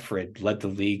Bradford led the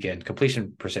league in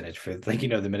completion percentage for like, the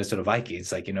Minnesota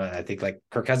Vikings, like, and I think like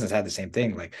Kirk Cousins had the same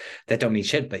thing, like that don't mean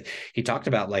shit. But he talked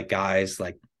about like guys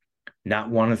like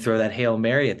not wanting to throw that Hail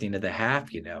Mary at the end of the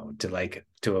half,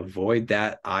 to avoid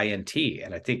that INT.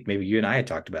 And I think maybe you and I had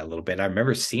talked about it a little bit. I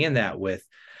remember seeing that with,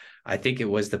 I think it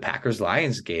was the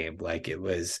Packers-Lions game. Like it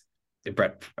was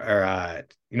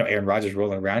Aaron Rodgers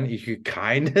rolling around. You could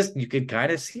kind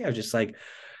of see. I was just like,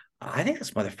 I think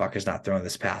this motherfucker's not throwing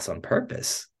this pass on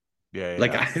purpose. Yeah.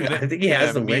 Like I think he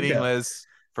has the meaningless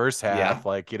first half.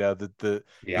 Like he's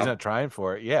not trying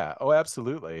for it. Yeah. Oh,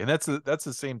 absolutely. And that's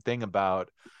the same thing about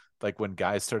like when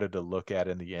guys started to look at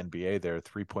in the NBA their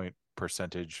 3-point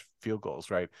percentage field goals,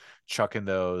 right? Chucking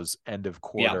those end of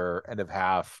quarter, end of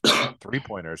half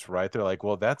 3-pointers, right? They're like,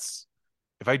 well, that's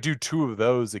if I do 2 of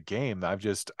those a game,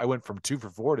 I went from 2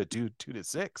 for 4 to 2 to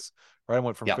 6, right? I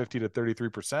went from 50 to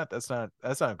 33%.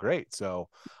 That's not great. So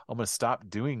I'm going to stop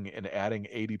doing and adding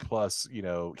 80 plus,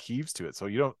 heaves to it.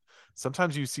 So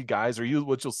sometimes you see guys,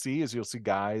 what you'll see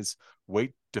guys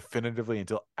wait definitively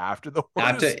until after the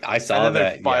horse, I saw and then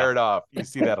that they fire it off. You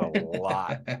see that a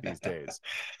lot these days,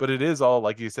 but it is all,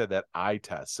 like you said, that eye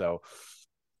test. So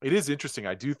it is interesting.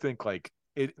 I do think like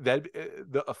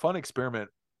a fun experiment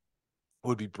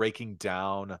would be breaking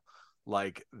down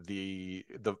like the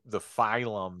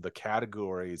phylum, the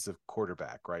categories of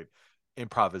quarterback, right?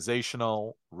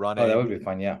 Improvisational, running. Oh, that would be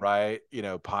fun, yeah. Right,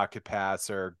 pocket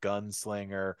passer,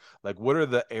 gunslinger. Like, what are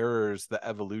the errors, the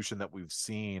evolution that we've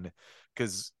seen?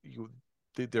 Because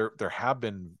there have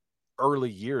been early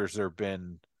years. There have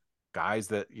been guys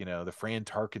that the Fran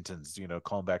Tarkentons,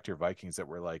 calling back to your Vikings, that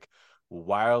were like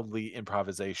wildly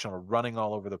improvisational, running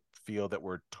all over the field, that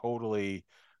were totally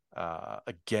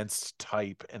against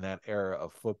type in that era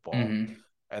of football,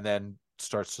 and then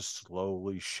starts to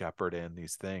slowly shepherd in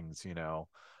these things, so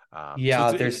that'd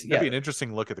be an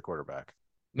interesting look at the quarterback.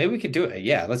 Maybe we could do it.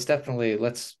 Yeah, let's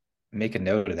make a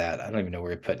note of that. I don't even know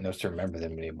where we put notes to remember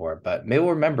them anymore, but maybe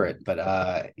we'll remember it.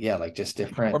 But yeah, like just Or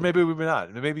different. maybe we may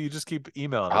not. Maybe you just keep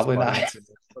emailing us, Probably not. audience. And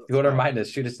let You us want to know. remind us,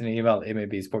 shoot us an email at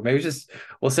MAB Sport. Maybe just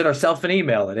we'll send ourselves an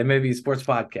email at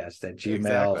mabsportspodcast at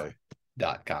Exactly.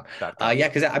 gmail.com. .com. Yeah,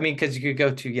 because you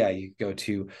could go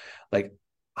to like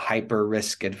hyper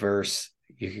risk adverse.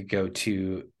 You could go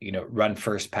to run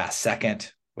first, pass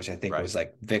second, which I think Right. was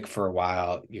like Vic for a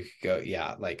while. You could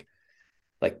go like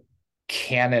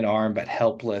cannon arm but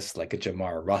helpless, like a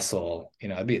Jamar Russell.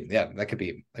 That'd be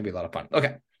a lot of fun.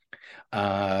 Okay.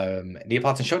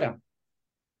 Neapolitan Showdown.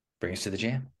 Bring us to the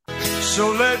jam.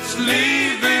 So let's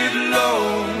leave it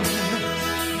alone,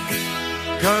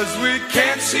 'cause we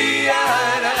can't see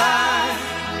eye to eye.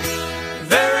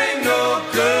 There ain't no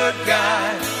good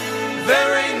guy,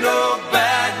 there ain't no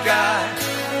bad guy.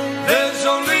 There's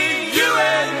only you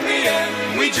and me,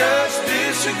 and we just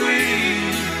disagree.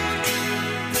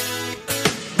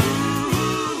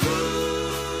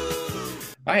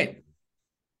 All right.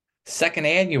 Second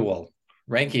annual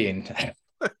ranking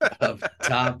of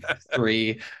top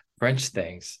 3 French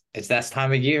things. It's that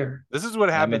time of year. This is what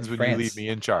happens when France. you leave me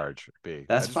in charge, B.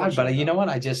 That's fine. But you know what?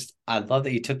 I love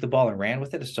that you took the ball and ran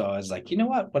with it. So I was like, you know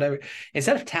what? Whatever.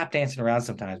 Instead of tap dancing around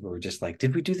sometimes where we're just like,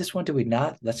 did we do this one? Did we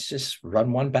not? Let's just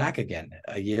run one back again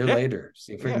a year later.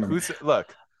 See if we remember.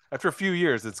 Look, after a few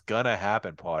years, it's gonna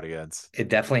happen, audience. It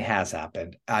definitely has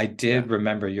happened. I did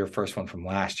remember your first one from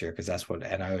last year because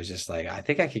and I was just like, I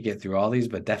think I could get through all these,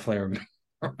 but definitely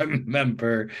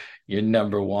remember your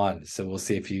number 1. So we'll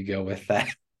see if you go with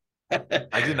that.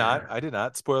 I did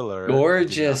not. Spoiler.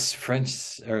 Gorgeous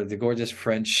French, or the gorgeous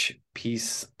French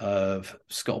piece of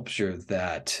sculpture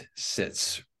that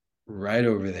sits right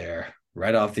over there,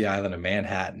 right off the island of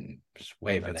Manhattan, just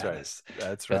waving at us.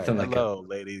 That's right. Nothing Hello,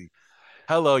 lady.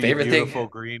 Hello, you beautiful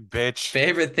green bitch.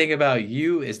 Favorite thing about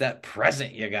you is that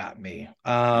present you got me.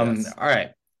 Yes. All right.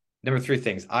 Number 3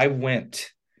 things. I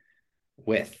went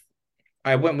with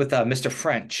Mr.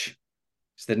 French.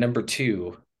 It's the number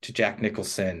 2 to Jack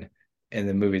Nicholson in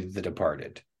the movie The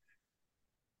Departed.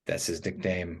 That's his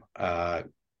nickname.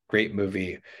 Great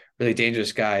movie. Really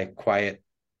dangerous guy. Quiet.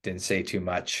 Didn't say too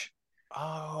much.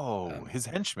 Oh, his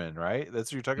henchman, right?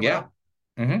 That's what you're talking yeah. about?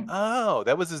 Mm-hmm. Oh,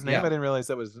 that was his name? Yeah. I didn't realize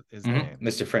that was his name.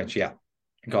 Mr. French, yeah.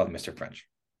 You call him Mr. French.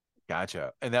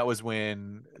 Gotcha. And that was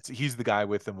when he's the guy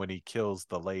with him when he kills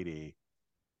the lady,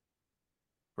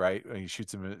 right? When he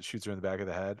shoots her in the back of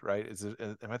the head, right?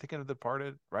 Am I thinking of The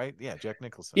Departed? Right? Yeah, Jack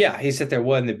Nicholson. Yeah, he sat there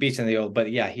on the beach in the old,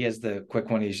 but yeah, he has the quick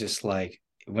one. He's just like,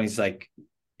 when he's like,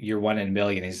 you're 1 in a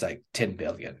million, he's like 10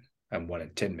 billion. I'm 1 in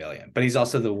 10 million. But he's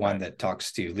also the one that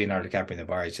talks to Leonardo DiCaprio in the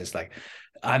bar. He's just like,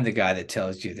 I'm the guy that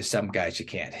tells you there's some guys you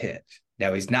can't hit.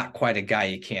 Now he's not quite a guy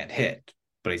you can't hit,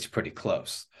 but he's pretty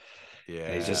close. Yeah.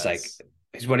 And he's just like,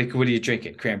 what are you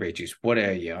drinking? Cranberry juice. What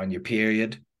are you, on your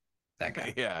period? That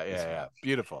guy. Yeah.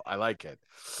 Beautiful. I like it.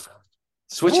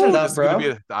 Switching it up,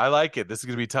 bro. I like it. This is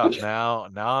gonna be tough. Now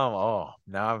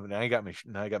you got me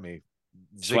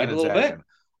sweat a little bit.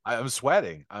 I'm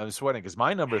sweating because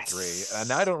my number 3,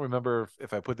 and I don't remember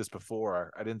if I put this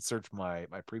before. I didn't search my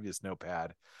previous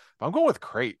notepad, but I'm going with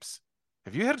crepes.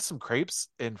 Have you had some crepes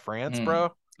in France,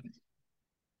 bro?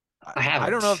 I haven't. I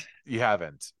don't know if you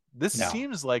haven't. This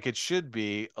seems like it should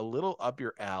be a little up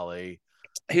your alley.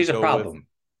 Here's a problem.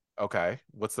 Okay,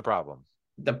 what's the problem?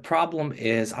 The problem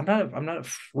is I'm not a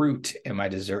fruit in my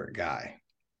dessert guy.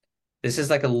 This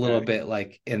is like a little bit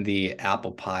like in the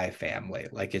apple pie family.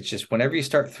 Like it's just whenever you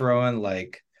start throwing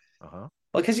like, well,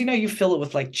 because you fill it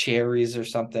with like cherries or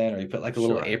something, or you put like a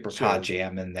little apricot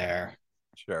jam in there.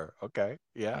 Sure. Okay.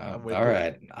 Yeah. All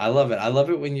right. I love it. I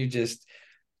love it when you just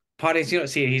Potties, you don't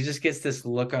see it. He just gets this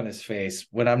look on his face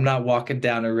when I'm not walking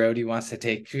down a road. He wants to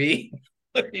take me.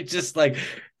 It's just like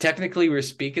technically we're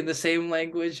speaking the same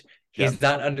language. He's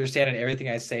not understanding everything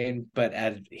I'm saying, but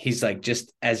he's like,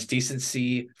 just as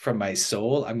decency from my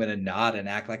soul, I'm gonna nod and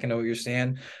act like I know what you're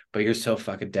saying. But you're so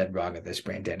fucking dead wrong at this,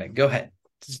 Brandon. Go ahead.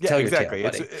 Tell exactly. Your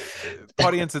tale,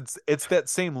 audience, it's that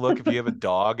same look if you have a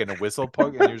dog and a whistle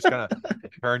poke and you're just kind of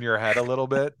turn your head a little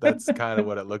bit. That's kind of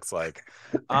what it looks like.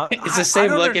 It's the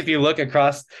same look if you look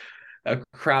across a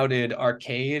crowded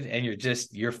arcade and your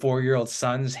 4-year-old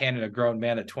son's handing a grown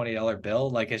man a $20 bill.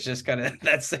 Like it's just kind of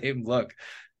that same look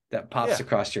that pops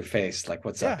across your face. Like,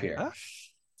 what's up here?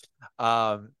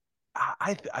 I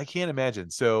can't imagine.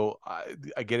 So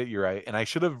I get it. You're right. And I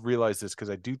should have realized this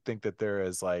because I do think that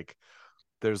there's like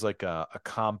a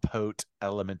compote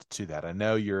element to that. I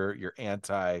know you're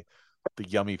anti the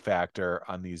yummy factor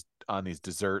on these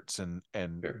desserts and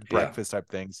breakfast type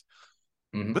things.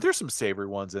 Mm-hmm. But there's some savory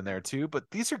ones in there too, but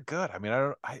these are good. I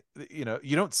mean,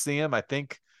 you don't see them. I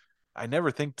think I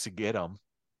never think to get them.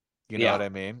 You know what Yeah. I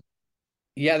mean?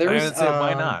 Yeah, there I was didn't say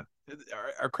why not.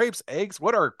 Are crepes eggs?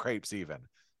 What are crepes even?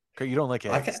 You don't like I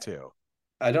eggs think too.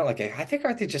 I don't like it. I think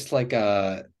aren't they just like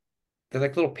they're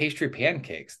like little pastry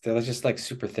pancakes. They're just like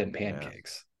super thin Yeah.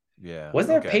 pancakes. Yeah. Wasn't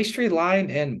there a Okay. pastry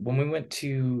line? And when we went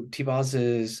to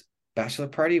T-Boz's bachelor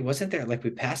party, wasn't there like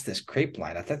we passed this crepe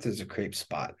line? I thought there was a crepe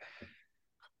spot. Oh,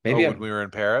 Maybe when I'm we were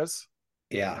in Paris?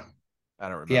 yeah. I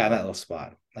don't Yeah, that remember. little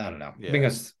spot. I don't know. Yeah.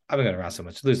 Because I've been going around so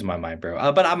much, losing my mind,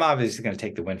 bro. But I'm obviously going to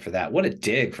take the win for that. What a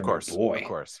dig Of from your course. Of boy.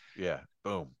 course. Yeah.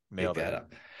 Boom. Pick Nailed it. that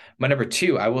up. My number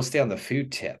two, I will stay on the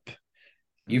food tip.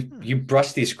 You Mhm.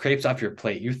 brush these crepes off your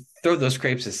plate. You throw those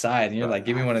crepes aside, and you're like,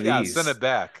 "Give me one of Yeah, send these." it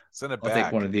back. Send it I'll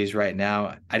take one back. of these right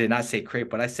now. I did not say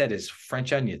crepe. What I said is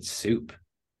French onion soup.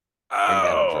 Bring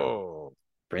that over. Oh.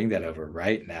 Bring that over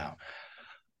right now.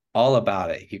 All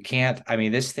about it. You can't. I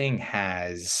mean, this thing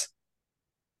has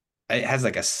it has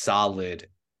like a solid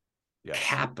Yes.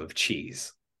 cap of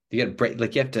cheese. You got to break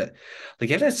like you have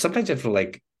to sometimes you have to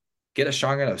like get a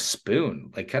strong enough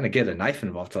spoon, like kind of get a knife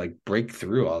involved to like break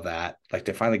through all that, like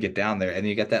to finally get down there. And then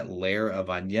you got that layer of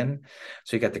onion.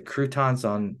 So you got the croutons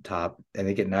on top and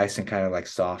they get nice and kind of like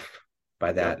soft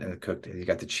by Yep. that and cooked. And you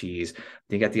got the cheese, then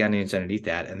you got the onions underneath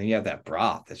that, and then you have that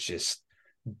broth that's just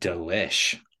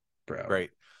delish, bro.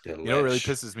 Great. You know what really Delish.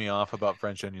 pisses me off about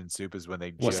French onion soup is when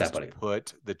they What's that, just buddy?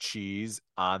 put the cheese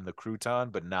on the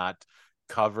crouton, but not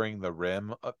covering the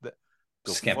rim of the.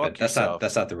 Go Skimp it. fuck That's not yourself.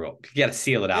 that's not the rule. You gotta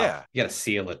seal it out. Yeah. You gotta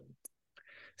seal it.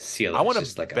 Seal I it. It's want to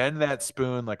just like a bend that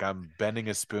spoon like I'm bending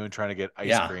a spoon trying to get ice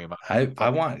yeah. cream out of I, the I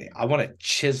fucking want thing. I want a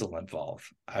chisel involved.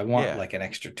 I want Yeah. like an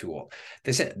extra tool.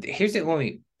 Here's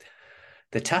the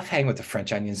tough hang with the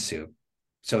French onion soup.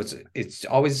 So it's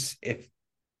always if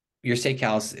your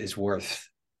steakhouse is worth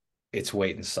its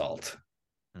weight in salt,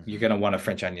 you're Mhm. gonna want a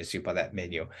French onion soup on that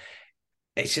menu.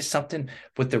 It's just something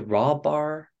with the raw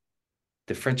bar,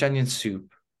 the French onion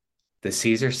soup, the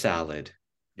Caesar salad,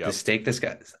 the Yep. steak that's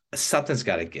got something's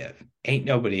got to give. Ain't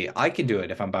nobody. I can do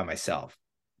it if I'm by myself,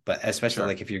 but especially Sure.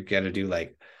 like if you're gonna do like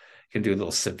you can do a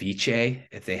little ceviche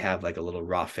if they have like a little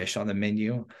raw fish on the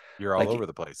menu. You're all over Like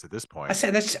the place at this I point.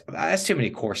 said, that's too many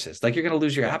courses. Like you're gonna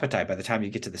lose your Yeah. appetite by the time you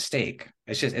get to the steak.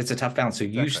 It's a tough balance. So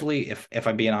Exactly. usually, if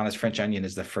I'm being honest, French onion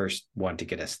is the first one to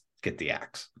get the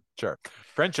axe. Sure.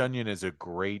 French onion is a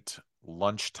great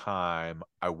lunchtime.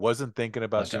 I wasn't thinking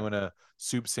about Last time. doing a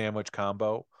soup sandwich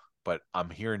combo, but I'm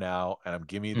here now and I'm Mm.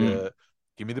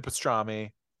 give me the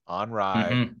pastrami on rye,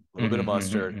 a Mm-hmm. little bit of Mm-hmm.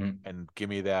 mustard, Mm-hmm. and give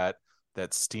me that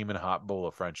steaming hot bowl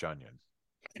of French onion.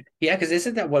 Yeah, because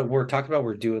isn't that what we're talking about?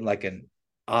 We're doing like an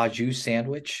au jus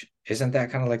sandwich. Isn't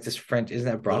that kind of like this French? Isn't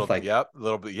that broth Little like? yep, a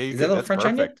little bit. Yeah, you Is that a could. little That's French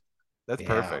onion? perfect. That's Yeah,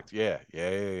 perfect. Yeah, yeah,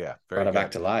 yeah, yeah. brought Very it back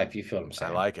good. to life. You feel what I'm I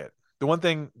saying? like it. The one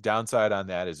thing downside on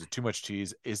that is too much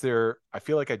cheese. I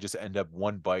feel like I just end up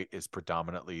one bite is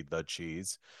predominantly the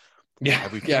cheese. Yeah,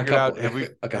 Have we yeah, figured out a have we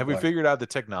couple. figured out the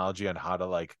technology on how to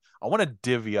like I want to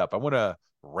divvy up. I want to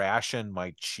ration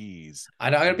my cheese. I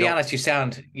know. I'm I gonna be don't honest.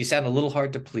 You sound a little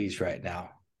hard to please right now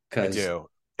I because do. It is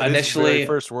very initially,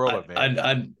 first world of me.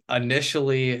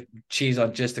 initially cheese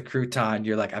on just the crouton.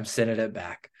 You're like, I'm sending it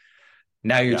back.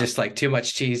 Now you're Yeah. just like too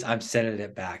much cheese. I'm sending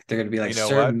it back. They're gonna be like, You know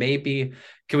sir, what? maybe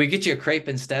can we get you a crepe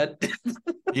instead?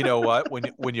 You know what?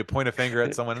 When you point a finger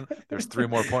at someone, there's three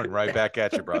more pointing right back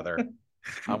at you, brother.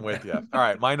 I'm with you. All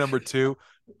right, my number two.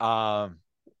 I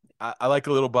like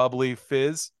a little bubbly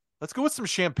fizz. Let's go with some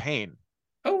champagne.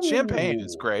 Champagne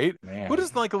is Oh great. Who man.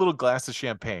 doesn't like a little glass of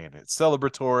champagne? It's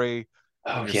celebratory.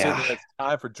 When Oh you're sitting yeah. there, it's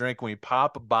time for drink. When you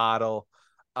pop a bottle,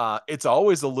 it's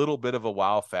always a little bit of a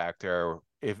wow factor.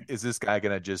 If is this guy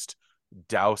gonna just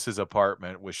douse his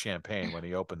apartment with champagne when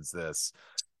he opens this?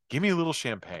 Give me a little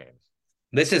champagne.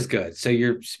 This is good. So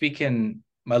you're speaking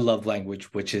my love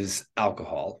language, which is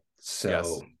alcohol. Yes.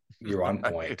 So you're on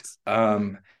point.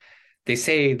 Right. They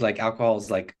say like alcohol is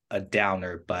like a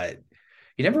downer, but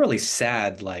you never really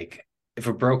sad like if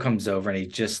a bro comes over and he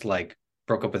just like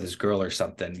broke up with his girl or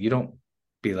something, you don't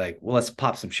be like, well, let's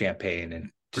pop some champagne and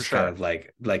For just kind sure. of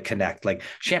like connect. Like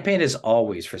champagne is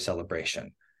always for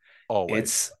celebration.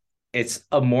 Always. It's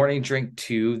a morning drink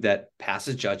too that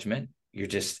passes judgment.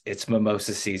 It's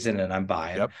mimosa season and I'm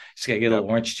buying. Yep. Just gotta get a Yep. little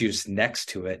orange juice next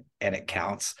to it and it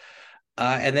counts.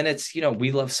 And then it's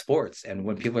we love sports, and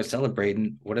when people are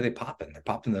celebrating, what are they popping? They're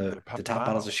popping They're the popping top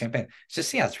bottles of bottles. champagne. It's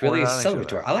just it's Pouring really it a on each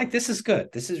celebratory. other. I like this is good.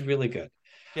 This is really good.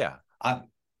 Yeah. I'm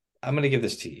I'm gonna give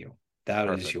this to you. That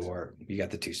is Perfect. you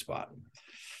got the two spot.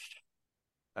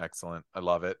 Excellent. I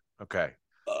love it. Okay.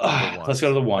 Number one. Let's go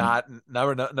to the one.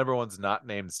 Not number one's not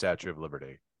named Statue of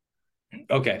Liberty.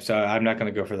 Okay, so I'm not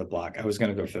gonna go for the block. I was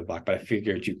gonna go for the block, but I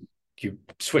figured you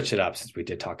switch it up since we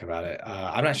did talk about it.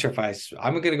 I'm not sure if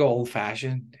I'm gonna go old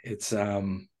fashioned. It's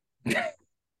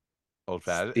Old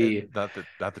fashioned. the Not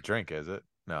the drink, is it?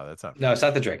 No, that's not no, it's French.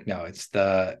 not the drink. No, it's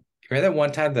the. Remember that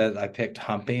one time that I picked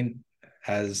humping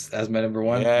as my number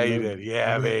one? Yeah, You you did.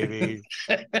 Yeah, baby.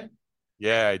 remember?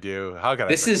 Yeah, I do. How can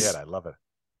I This forget? is I love it.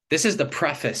 this is the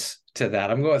preface to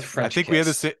that. I'm going with I French think we have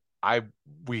the kiss. same.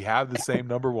 We have the same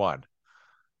number one.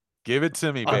 Give it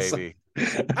to me, Awesome. baby.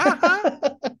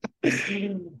 Uh-huh.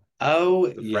 Oh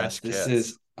The yes, French this kiss.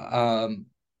 is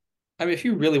I mean, if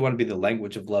you really want to be the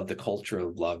language of love, the culture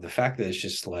of love, the fact that it's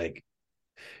just like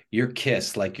your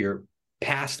kiss, like your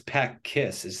past pet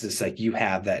kiss is just like you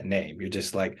have that name. You're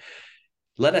just like,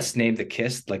 let us name the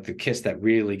kiss, like the kiss that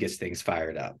really gets things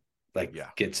fired up, like Yeah.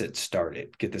 gets it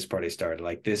started, get this party started.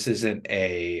 Like this isn't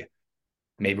a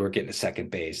maybe we're getting to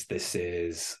second base. This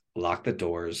is lock the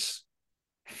doors,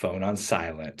 phone on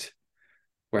silent.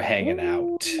 We're hanging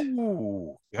out.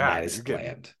 Ooh, Night God, is you're getting.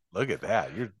 planned. Look at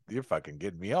that. You're fucking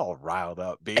getting me all riled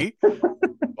up, B.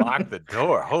 Lock the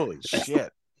door. Holy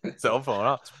shit. Cell phone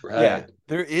off. Yeah, Right.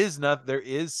 there is not. There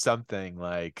is something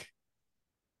like.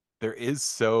 There is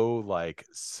so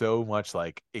much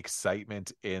like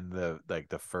excitement in the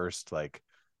first like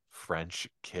French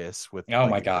kiss with Oh like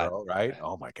my a God. girl, right?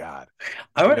 Oh my God.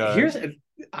 I You want know, here's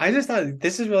I just thought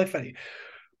this is really funny.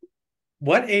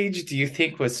 What age do you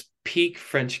think was peak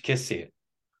French kissing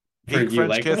for peak you? French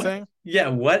Like what kissing. yeah,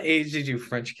 what age did you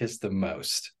French kiss the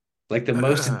most? Like the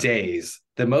most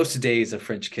days of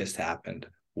French kiss happened.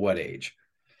 What age?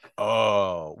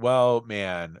 Oh, well,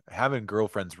 man, having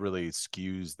girlfriends really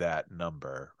skews that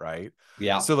number, right?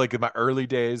 Yeah, So like in my early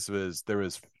days there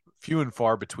was few and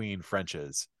far between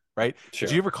Frenches, right?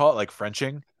 Did you sure. ever call it like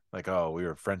Frenching? Like, oh, we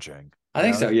were Frenching, I you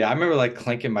think so. know? Yeah, I remember like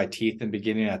clinking my teeth in the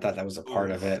beginning. I thought that was a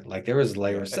part of Oof. it. Like there was Yeah,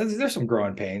 layers. There's some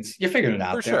growing pains. You're figuring it for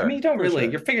out though. I mean, sure. you don't For really.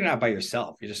 sure. You're figuring it out by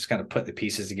yourself. You're just kind of put the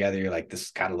pieces together. You're like,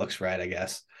 this kind of looks right, I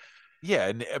guess. Yeah,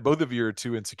 and both of you are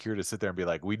too insecure to sit there and be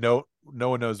like, we know no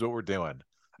one knows what we're doing.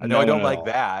 I know I No one don't at like all.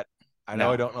 that. I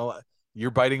know I No. don't know.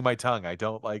 You're biting my tongue. I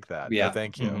don't like that. No, Yeah.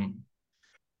 thank you. Hmm.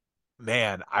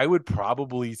 Man, I would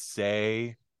probably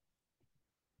say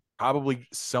probably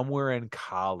somewhere in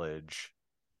college,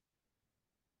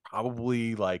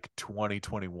 probably like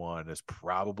 2021 is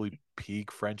probably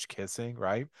peak French kissing,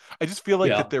 right? I just feel like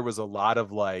that Yeah. there was a lot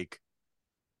of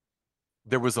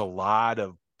there was a lot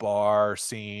of bar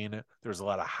scene, there was a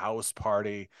lot of house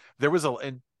party.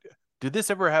 And did this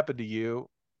ever happen to you?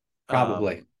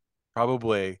 Probably.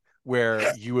 Probably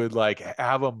where you would like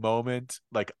have a moment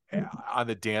like on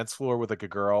the dance floor with like a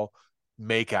girl,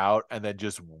 make out, and then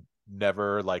just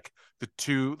never like the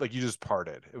two like you just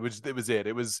parted. It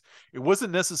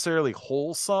wasn't necessarily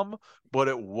wholesome, but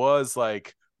it was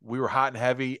like we were hot and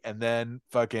heavy, and then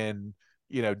fucking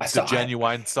I the saw.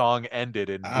 Genuine song ended,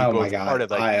 and we Oh my both god.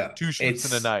 parted like two shoots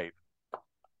in a It's. night.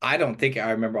 I don't think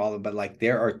I remember all of them, but like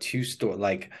there are two stories.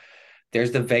 Like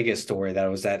there's the Vegas story that I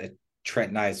was at Trent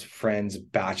and I's friend's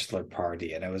bachelor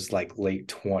party, and it was like late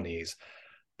 20s.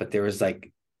 But there was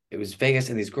like it was Vegas,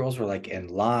 and these girls were like in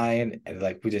line, and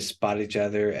like we just spotted each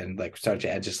other, and like started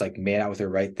to just like made out with her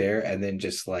right there, and then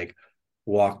just like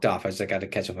walked off. I was like, I got to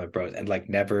catch up with my bros, and like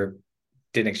never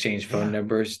didn't exchange phone Yeah,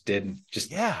 numbers, didn't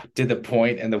just yeah. did the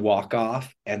point and the walk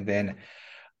off, and then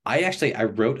I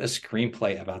wrote a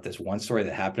screenplay about this one story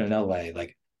that happened in LA.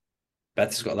 Like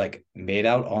Beth's got like made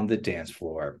out on the dance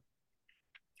floor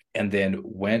and then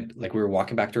went like we were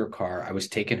walking back to her car. I was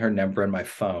taking her number on my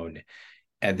phone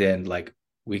and then like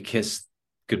we kissed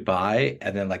goodbye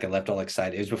and then like I left all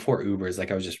excited. It was before Ubers.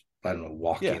 Like I was just I don't know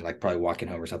Yeah. walking like probably walking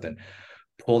home or something.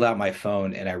 Pulled out my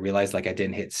phone and I realized like I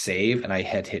didn't hit save and I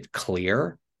had hit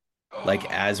clear like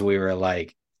as we were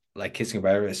like kissing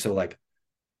goodbye. So like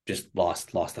just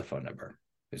lost the phone number.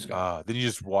 It was gone. Then you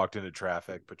just walked into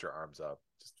traffic, put your arms up,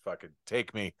 just fucking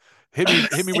take me, hit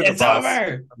me with the It's bus.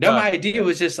 over. I'm No, my done. idea Yeah,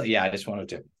 was just like, yeah, I just wanted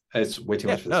to. It's way too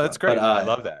yeah. much for this No, that's one. But great. I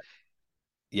love that.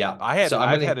 yeah. So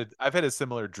I'm gonna I've had a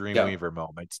similar go. Dreamweaver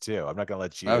moment too. I'm not gonna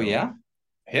let Oh you. yeah,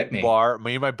 hit me. Bar.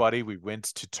 Me and my buddy, we went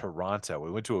to Toronto.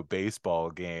 We went to a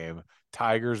baseball game,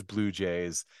 Tigers, Blue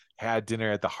Jays, had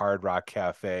dinner at the Hard Rock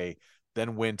Cafe,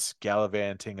 then went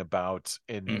gallivanting about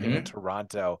in Mm-hmm.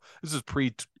 Toronto. This was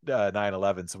pre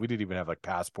 9/11, so we didn't even have like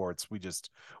passports. We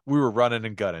were running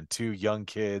and gunning, two young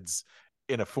kids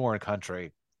in a foreign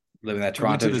country. Living that We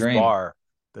went to Toronto this dream. bar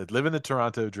that live in the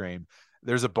Toronto dream.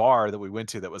 There's a bar that we went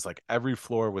to that was like every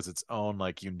floor was its own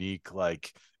like unique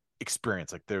like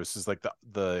experience. Like there was just like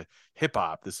the hip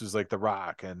hop, this was like the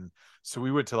rock, and so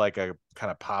we went to like a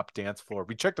kind of pop dance floor.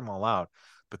 We checked them all out,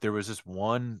 but there was this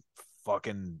one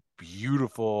fucking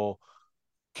beautiful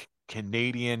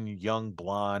Canadian young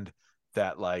blonde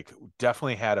that like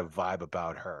definitely had a vibe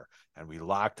about her. And we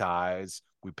locked eyes.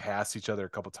 We passed each other a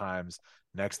couple times.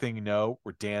 Next thing you know,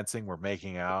 we're dancing, we're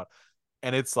making out.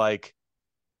 And it's like,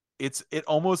 it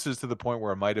almost is to the point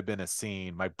where it might have been a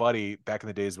scene. My buddy back in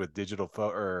the days with digital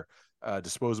or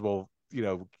disposable,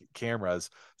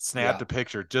 cameras, snapped Yeah. a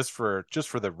picture just for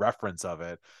the reference of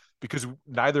it, because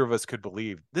neither of us could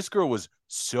believe this girl was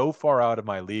so far out of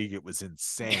my league. It was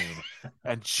insane.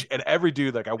 And every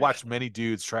dude, like I watched many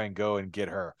dudes try and go and get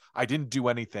her. I didn't do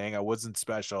anything. I wasn't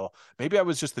special. Maybe I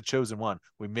was just the chosen one.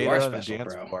 We You made are out on the special,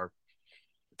 dance bro. floor.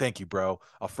 Thank you, bro.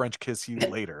 I'll French kiss you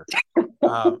later.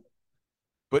 Um,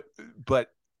 but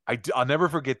I'll never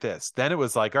forget this. Then it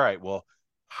was like, all right, well,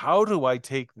 how do I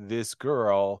take this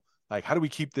girl? Like, how do we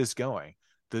keep this going?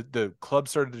 The club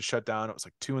started to shut down. It was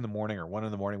like 2 a.m. or 1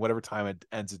 a.m, whatever time it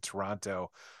ends in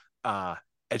Toronto. And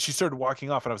she started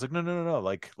walking off, and I was like, no,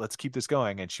 like, let's keep this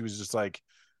going. And she was just like,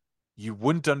 you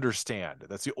wouldn't understand.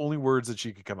 That's the only words that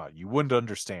she could come out. You wouldn't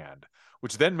understand,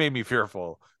 which then made me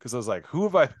fearful, because I was like, who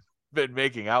have I been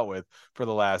making out with for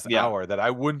the last Yeah. hour that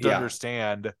I wouldn't Yeah.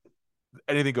 understand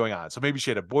anything going on? So maybe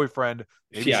she had a boyfriend.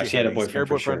 Maybe Yeah, she she had a a boyfriend scared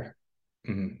for boyfriend. sure.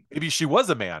 Mhm. Maybe she was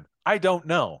a man. I don't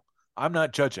know. I'm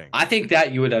not judging. I think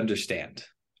that you would understand.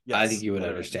 I think Yes, you would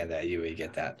understand that. You would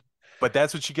get that. but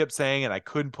that's what she kept saying, and I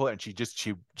couldn't pull it. And she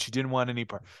didn't want any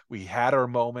part. We had our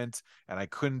moment, and I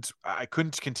couldn't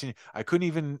continue. I couldn't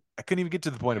even get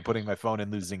to the point of putting my phone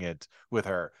and losing it with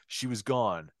her. She was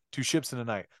gone. 2 ships in a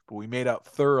night. But we made out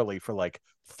thoroughly for like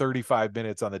 35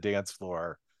 minutes on the dance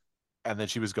floor, and then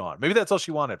she was gone. Maybe that's all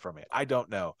she wanted from me. I don't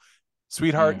know.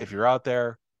 Sweetheart, if you're out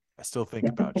there, I still think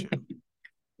about you.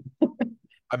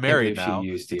 I'm Can't married believe she now.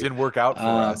 used It you. didn't work out for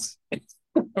us.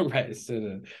 Right.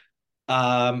 So,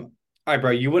 all right,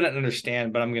 bro. You wouldn't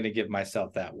understand, but I'm gonna give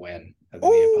myself that win of the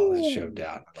Neapolitan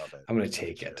showdown. I love it. I'm gonna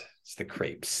take it. It's the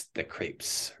crepes. The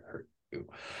crepes hurt you.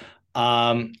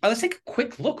 Let's take a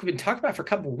quick look. We've been talking about it for a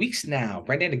couple of weeks now.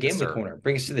 Brandon, the Yes, Gambling sir. Corner.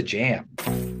 Bring us to the jam.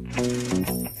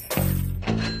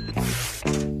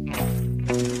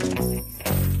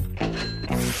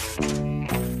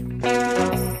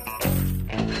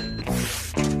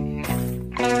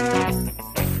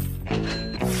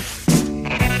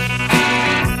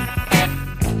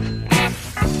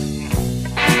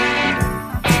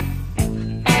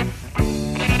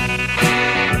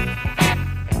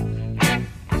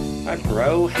 All right,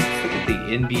 bro. Let's look at the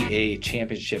NBA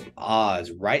championship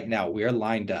odds. Right now, we are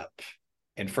lined up.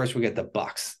 And first, we get the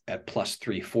Bucks at plus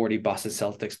 340, Boston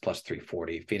Celtics plus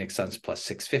 340, Phoenix Suns plus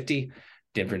 650,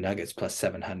 Denver Nuggets plus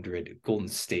 700, Golden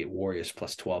State Warriors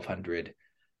plus 1200,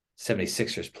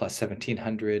 76ers plus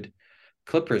 1700,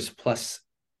 Clippers plus,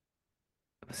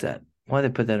 what's that? Why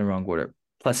did they put that in the wrong order?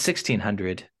 Plus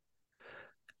 1600,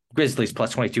 Grizzlies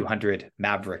plus 2200,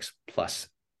 Mavericks plus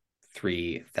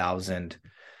 3000.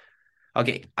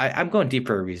 Okay, I'm going deep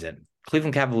for a reason.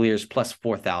 Cleveland Cavaliers plus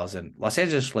 4,000, Los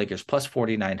Angeles Lakers plus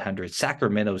 4,900,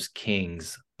 Sacramento's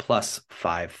Kings plus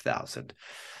 5,000.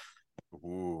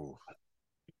 Ooh,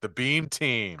 the Beam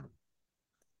Team,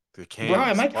 the Kings. Bro,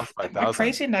 am I plus 5,000.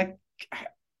 crazy? And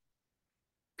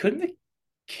couldn't the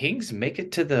Kings make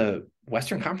it to the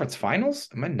Western Conference Finals?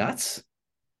 Am I nuts?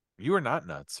 You are not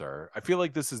nuts, sir. I feel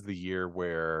like this is the year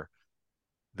where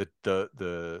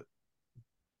the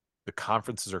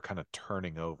conferences are kind of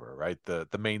turning over, right? The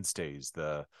mainstays,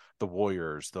 the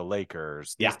Warriors, the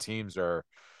Lakers, these teams are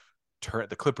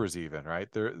the Clippers even, right?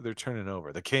 They're turning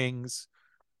over. The Kings,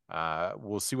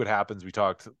 we'll see what happens. We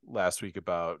talked last week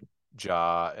about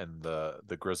Ja and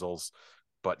the Grizzlies,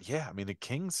 but yeah, I mean the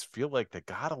Kings feel like they're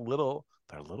a little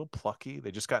plucky.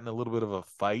 They just got in a little bit of a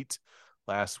fight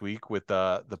last week with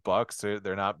the Bucks.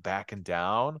 They're not backing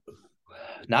down.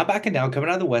 Not backing down, coming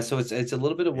out of the West. So it's a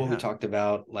little bit of what we talked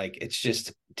about. Like, it's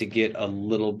just to get a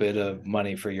little bit of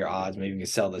money for your odds. Maybe you can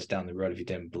sell this down the road if you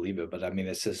didn't believe it. But I mean,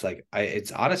 it's just like,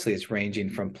 it's honestly, it's ranging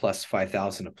from plus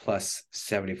 5,000 to plus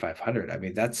 7,500. I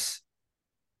mean, that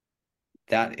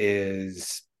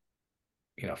is,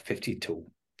 50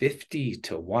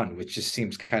 to 1, which just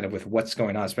seems kind of with what's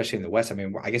going on, especially in the West. I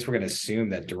mean, I guess we're going to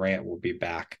assume that Durant will be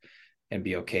back and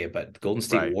be okay. But Golden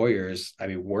State Warriors, I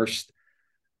mean, worst,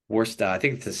 I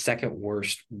think it's the second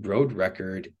worst road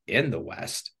record in the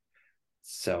West.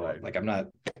 So like, I'm not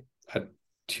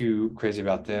too crazy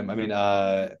about them. I mean,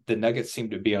 the Nuggets seem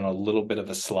to be on a little bit of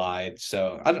a slide.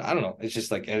 So I don't know. It's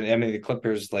just like, I mean, the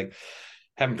Clippers like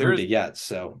haven't proved it yet.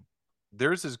 So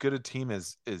there's as good a team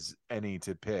as any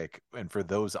to pick, and for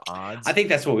those odds, I think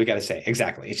that's what we got to say.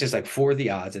 Exactly. It's just like for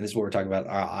the odds, and this is what we're talking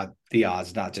about. The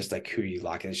odds, not just like who you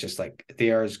lock in. It's just like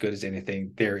they are as good as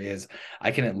anything there is.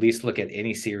 I can at least look at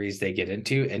any series they get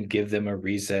into and give them a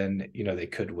reason, they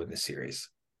could win the series.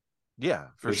 Yeah,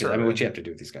 for which is, I sure. mean, what you And have to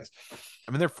do with these guys.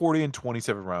 I mean, they're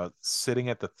 40-27 rounds, sitting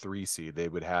at the 3 seed. They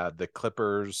would have the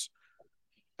Clippers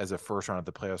as a first round of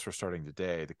the playoffs for starting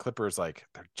today. The Clippers, like,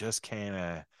 they're just kind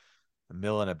of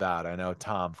milling about. I know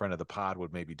Tom, friend of the pod,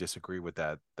 would maybe disagree with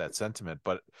that sentiment,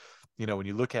 but when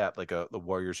you look at like the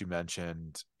Warriors you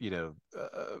mentioned,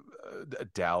 a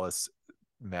Dallas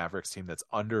Mavericks team that's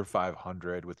under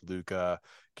 500 with Luka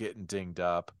getting dinged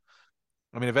up.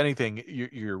 I mean, if anything,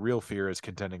 your real fear is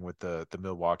contending with the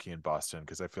Milwaukee and Boston,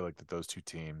 because I feel like that those two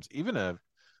teams, even a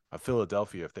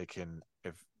Philadelphia,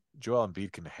 if Joel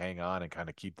Embiid can hang on and kind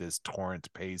of keep this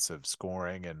torrent pace of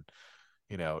scoring, and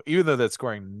even though that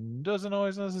scoring doesn't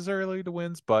always necessarily lead to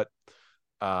wins, but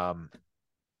I'm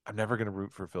never going to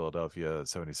root for Philadelphia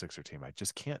 76er team. I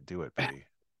just can't do it, B.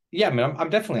 Yeah, I mean, I'm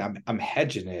definitely I'm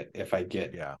hedging it if I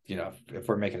get, Yeah, if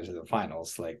we're making it to the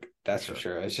finals, like that's sure. for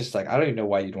sure. It's just like I don't even know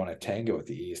why you'd want to tango with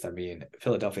the East. I mean,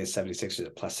 Philadelphia 76ers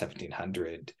at plus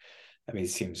 1700. I mean, it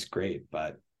seems great,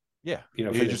 but Yeah, for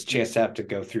you the just chance to have to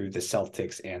go through the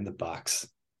Celtics and the Bucks,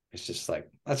 it's just like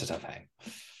that's a tough hang.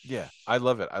 yeah, I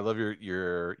love it. I love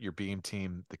your beam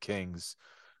team, the Kings.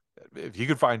 If you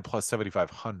could find plus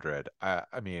 7,500, I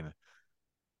mean,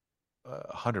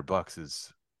 $100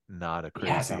 is not a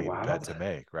Yeah, is that crazy bet wild? to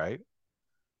make, right?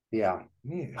 Yeah,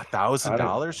 A I thousand don't.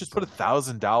 dollars, just put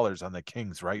 $1,000 on the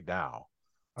Kings right now.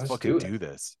 Let's Let's fucking do it. do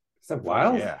this. Is that Fuck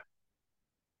wild? yeah.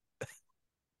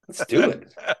 Let's do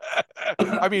it.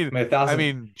 I mean, A I thousand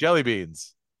mean, jelly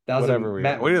beans, whatever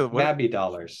thousand we are. What Mabby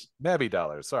dollars. Mabby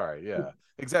dollars? Sorry, yeah,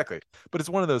 exactly. But it's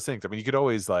one of those things. I mean, you could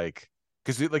always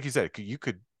because like you said, you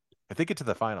could, if they get to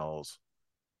the finals,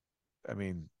 I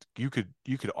mean, you could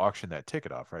auction that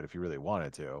ticket off, right? If you really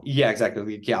wanted to. Yeah,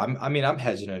 exactly. Yeah, I mean, I'm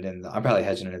hedging it I'm probably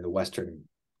hedging it in the Western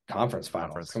Conference Finals.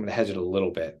 I'm Conference. going to hedge it a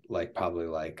little bit, like probably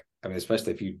like I mean,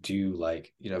 especially if you do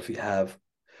like if you have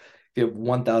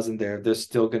 1,000 there, there's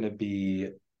still going to be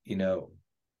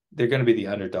they're going to be the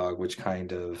underdog, which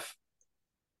kind of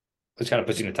puts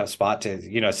you in a tough spot to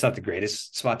it's not the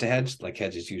greatest spot to hedge. Like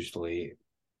hedges usually,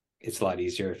 it's a lot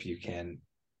easier if you can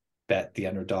bet the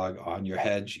underdog on your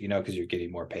hedge, because you're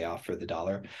getting more payoff for the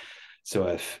dollar. So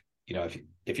if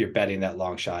you're betting that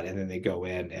long shot and then they go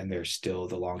in and they're still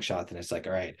the long shot, then it's like,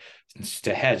 all right,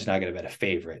 to hedge, now I got to bet a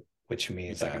favorite, which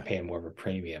means like I'm Yeah, paying more of a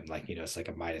premium, like it's like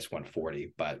a minus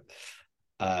 140. But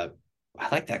I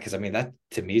like that because I mean that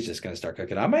to me is just going to start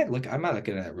cooking. I'm not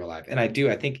looking at it real life, and I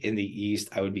think in the East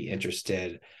I would be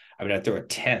interested. I mean, I'd throw a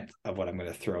tenth of what I'm going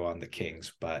to throw on the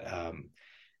Kings, but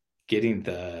getting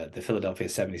the Philadelphia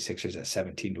 76ers at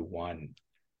 17-1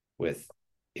 with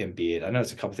Embiid. I know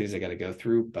it's a couple things I got to go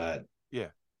through, but yeah,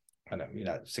 I know you're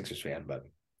not a Sixers fan, but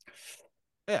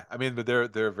yeah. I mean, but they're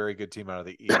a very good team out of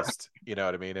the East. You know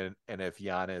what I mean? And if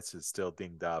Giannis is still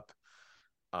dinged up,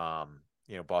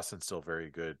 Boston's still very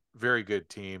good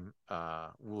team.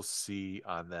 We'll see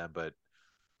on them, but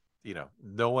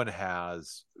no one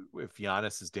has, if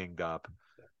Giannis is dinged up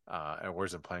and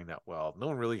wasn't playing that well, no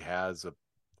one really has a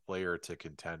player to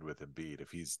contend with Embiid if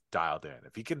he's dialed in.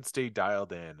 If he can stay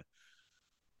dialed in,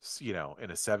 in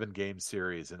a 7-game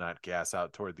series and not gas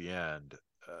out toward the end,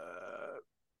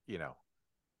 you know,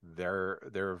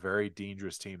 they're a very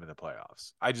dangerous team in the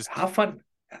playoffs. I just, how fun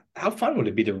would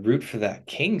it be to root for that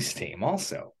Kings team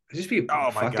also? It'd just be a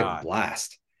oh my fucking God,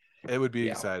 blast. it would be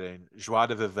Yeah. exciting. Joie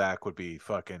de Vivac would be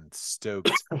fucking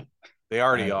stoked. They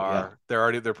already Yeah. are.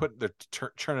 They're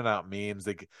churning out memes.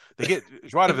 They get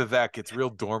Joie de Vivac gets real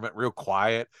dormant, real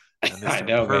quiet, and they I start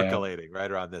know, man. percolating right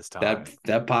around this That time.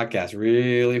 that podcast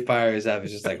really fires up.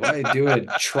 It's just like, what are you doing?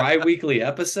 Tri-weekly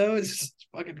episodes? It's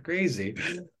fucking crazy.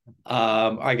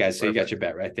 All right, guys. So you got Perfect. your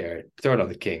bet right there. Throw it on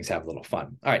the Kings, have a little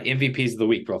fun. All right, MVPs of the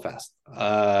week, real fast.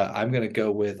 I'll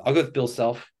go with Bill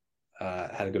Self.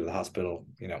 Had to go to the hospital,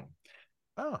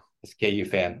 Oh, as a KU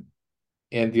fan.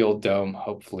 And the old dome.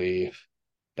 Hopefully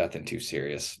nothing too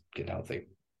serious. Get healthy.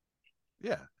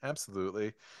 yeah,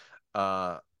 absolutely.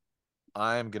 Uh,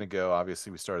 I'm gonna go.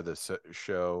 Obviously, we started this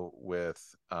show with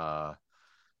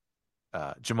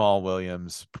Jamal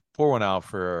Williams. Pour one out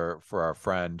for our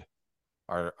friend,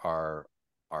 our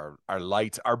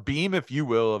light, our beam, if you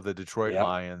will, of the Detroit Yep.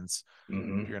 Lions.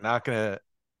 Mm-hmm. You're not gonna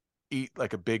eat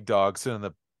like a big dog, sit on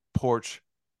the porch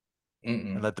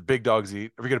and Mm-mm. let the big dogs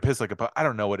eat. Are we gonna piss like I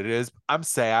don't know what it is. I'm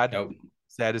sad. Nope.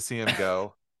 Sad to see him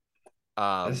go.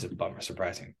 This is a Um, bummer.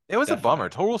 Surprising. it was a bummer.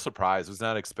 Definitely. Total surprise. Was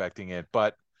not expecting it,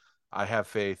 but I have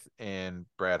faith in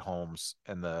Brad Holmes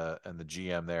and the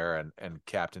GM there and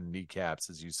Captain Kneecaps,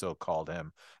 as you so called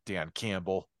him, Dan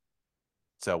Campbell.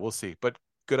 So we'll see. But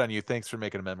good on you. Thanks for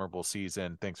making a memorable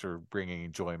season. Thanks for bringing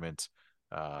enjoyment.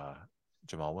 Uh,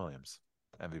 Jamal Williams,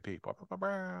 MVP.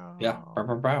 Yeah.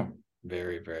 Brown.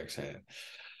 Very, very excited.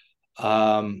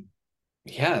 Yeah,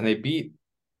 and they beat.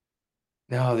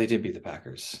 No, they did beat the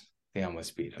Packers. They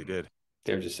almost beat them. They did.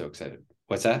 They were just so excited.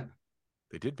 What's that?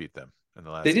 They did beat them in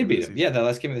the last. They did game beat of the them. season. Yeah, the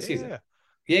last game of the season.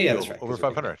 Yeah, that's right. Over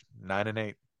 500, 9-8.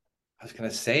 I was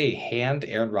gonna say, hand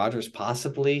Aaron Rodgers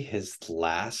possibly his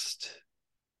last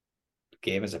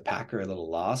game as a Packer, a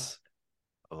little loss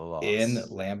in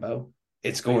Lambeau.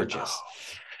 It's gorgeous.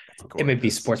 MAB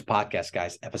Sports Podcast,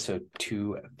 guys, episode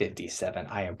 257.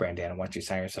 I am Brandon. Why don't you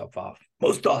sign yourself off?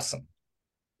 Most awesome.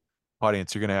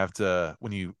 Audience, you're going to have to,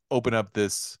 when you open up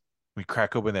this, we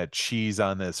crack open that cheese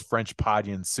on this French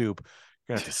Padian soup,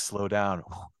 you're going to have to slow down.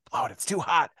 Blow it. It's too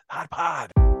hot. Hot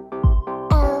pod.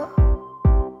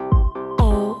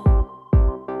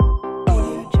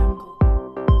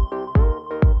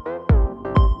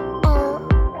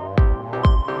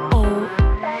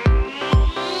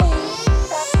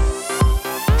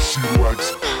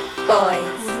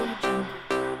 Boys,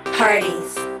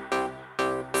 parties,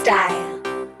 style,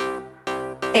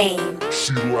 fame,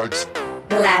 she likes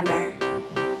glamour,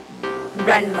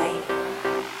 runway,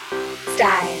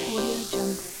 style,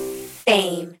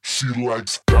 fame, she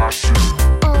likes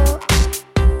fashion.